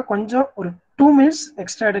அதுக்காக கொஞ்சம் ஒரு 2 minutes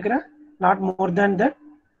எக்ஸ்ட்ரா எடுக்கிறேன், not more than that.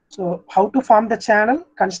 So how to form the channel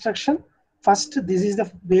construction. First this is the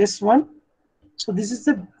base one. So this is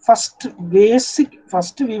the first basic.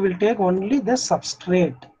 First we will take only the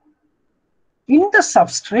substrate. In the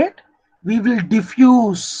substrate we will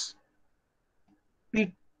diffuse.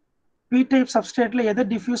 p type substrate ல எதை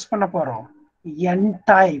diffuse பண்ண போறோம்? n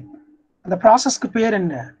type. அந்த ப்ராசஸ்க்கு பேர்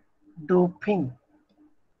என்ன? Doping.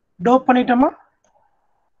 Dope பண்ணிட்டோமா?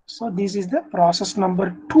 so this is the process number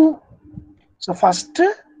 2. so first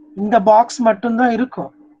இந்த box மட்டும் தான்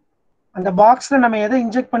இருக்கும். அந்த பாக்ஸ்ல நம்ம எதை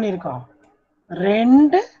இன்ஜெக்ட் பண்ணியிருக்கோம்?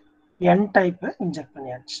 2 n type இன்ஜெக்ட்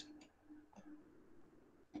பண்ணியாச்சு.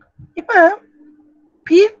 இப்ப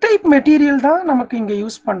p type மெட்டீரியல் தான் நமக்கு இங்க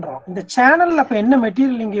யூஸ் பண்றோம். இந்த சேனல்ல அப்ப என்ன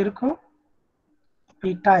மெட்டீரியல் இங்க இருக்கும்?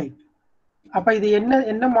 p type. அப்ப இது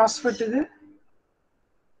என்ன MOSFET? இது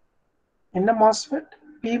என்ன MOSFET?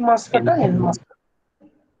 p MOSFET ஆ n MOSFET?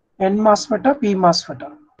 n MOSFET ஆ p MOSFET ஆ?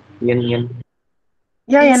 N.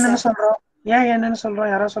 ஏன் என்னன்னு சொல்றோம்?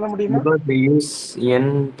 யாராவது சொல்ல முடியுமா? Because we use N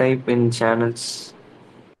type in channels.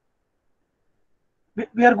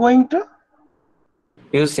 We are going to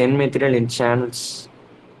Use N material in channels.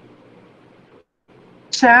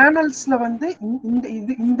 சேனல்ஸ்ல வந்து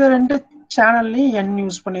இந்த ரெண்டு சேனல்லையும் n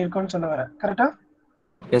யூஸ் பண்ணியிருக்கோம்னு சொல்ல வர. கரெக்டா?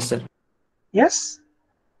 Yes, sir. எஸ்.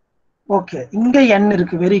 ஓகே, இங்க n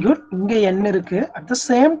இருக்கு. Very good. இங்க n இருக்கு. At the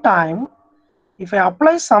same time if I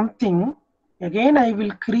apply something again I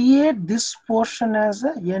will create this portion as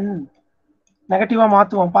a n. நெகட்டிவா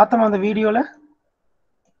மாத்துவோம். பார்த்தோமா அந்த வீடியோல?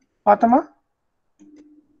 பார்த்தோமா?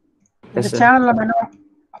 இந்த சேனல்ல நம்ம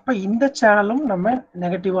அப்ப இந்த சேனலும் நம்ம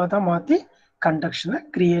நெகட்டிவா தான் மாத்தி கண்டக்ஷனை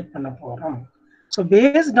கிரியேட் பண்ண போறோம். ஸோ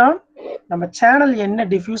பேஸ்ட் ஆன் நம்ம சேனல் என்ன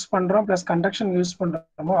டிஃப்யூஸ் பண்றோம் பிளஸ் கண்டக்ஷன் யூஸ்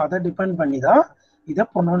பண்றோமோ அதை டிபெண்ட் பண்ணி தான் இதை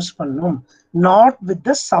ப்ரொனவுன்ஸ் பண்ணணும். Not with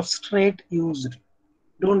the substrate used.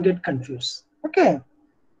 Don't get confuse. Okay,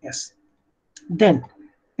 S. தென்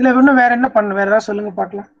இதுல இன்னும் வேற என்ன பண்ண, வேற ஏதாவது சொல்லுங்க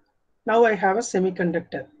பார்க்கலாம். Now I have a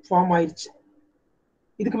semiconductor form ஆயிடுச்சு.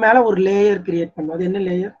 இதுக்கு மேல ஒரு லேயர் கிரியேட் பண்ணும். அது என்ன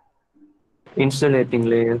லேயர்? Insulating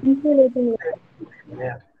layer.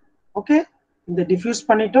 ஓகே, இந்த டிஃப்யூஸ்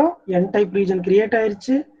பண்ணிட்டோம். n டைப் ரீஜன் கிரியேட்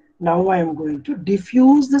ஆயிருச்சு. Now I am going to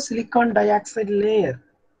diffuse the silicon di oxide layer.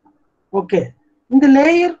 Okay, இந்த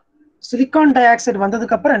லேயர் சிலிகான் டை ஆக்சைடு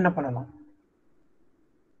வந்ததுக்கு அப்புறம் என்ன பண்ணணும்?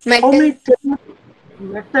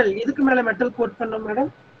 மெட்டல். எதுக்கு மேல மெட்டல் கோட் பண்ணணும்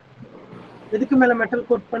மேடம்? எதுக்கு மேல மெட்டல்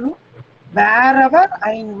கோட் பண்ணும்? wherever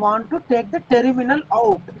I want to take the terminal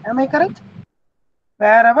out. Am I correct?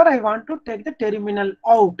 wherever I want to take the terminal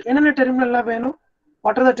out. Enna terminal la venum?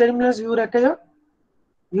 What are the terminals you require?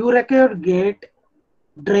 You require gate,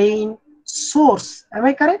 drain, source. Am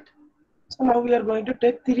I correct? So now we are going to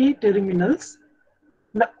take 3 terminals.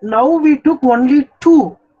 Now we took only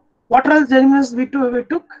 2. What are the terminals we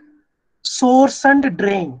took? Source and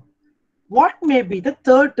drain. What may be the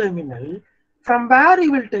third terminal? From where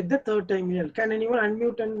you will take the third terminal? Can anyone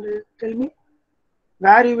unmute and tell me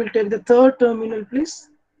where you will take the third terminal, please?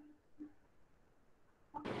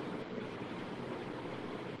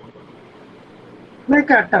 Make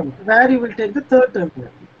an attempt. Where you will take the third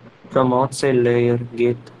terminal? From outside layer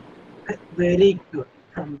gate. Very good.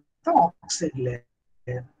 From the oxide layer.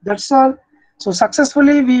 That's all. So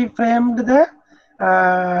successfully we framed the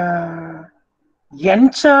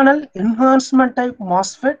N-channel enhancement type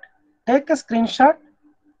MOSFET. Take a screenshot.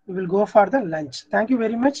 We will go for the lunch. Thank you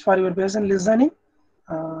very much for your patient listening.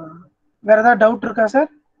 Where the doubt irukka sir?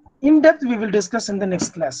 In depth we will discuss in the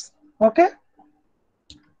next class. Okay.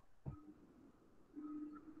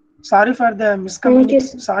 Sorry for the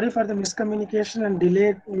miscommunication and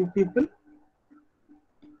delay in people.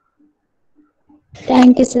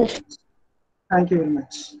 Thank you, sir. Thank you very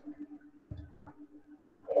much.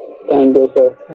 Thank you, sir.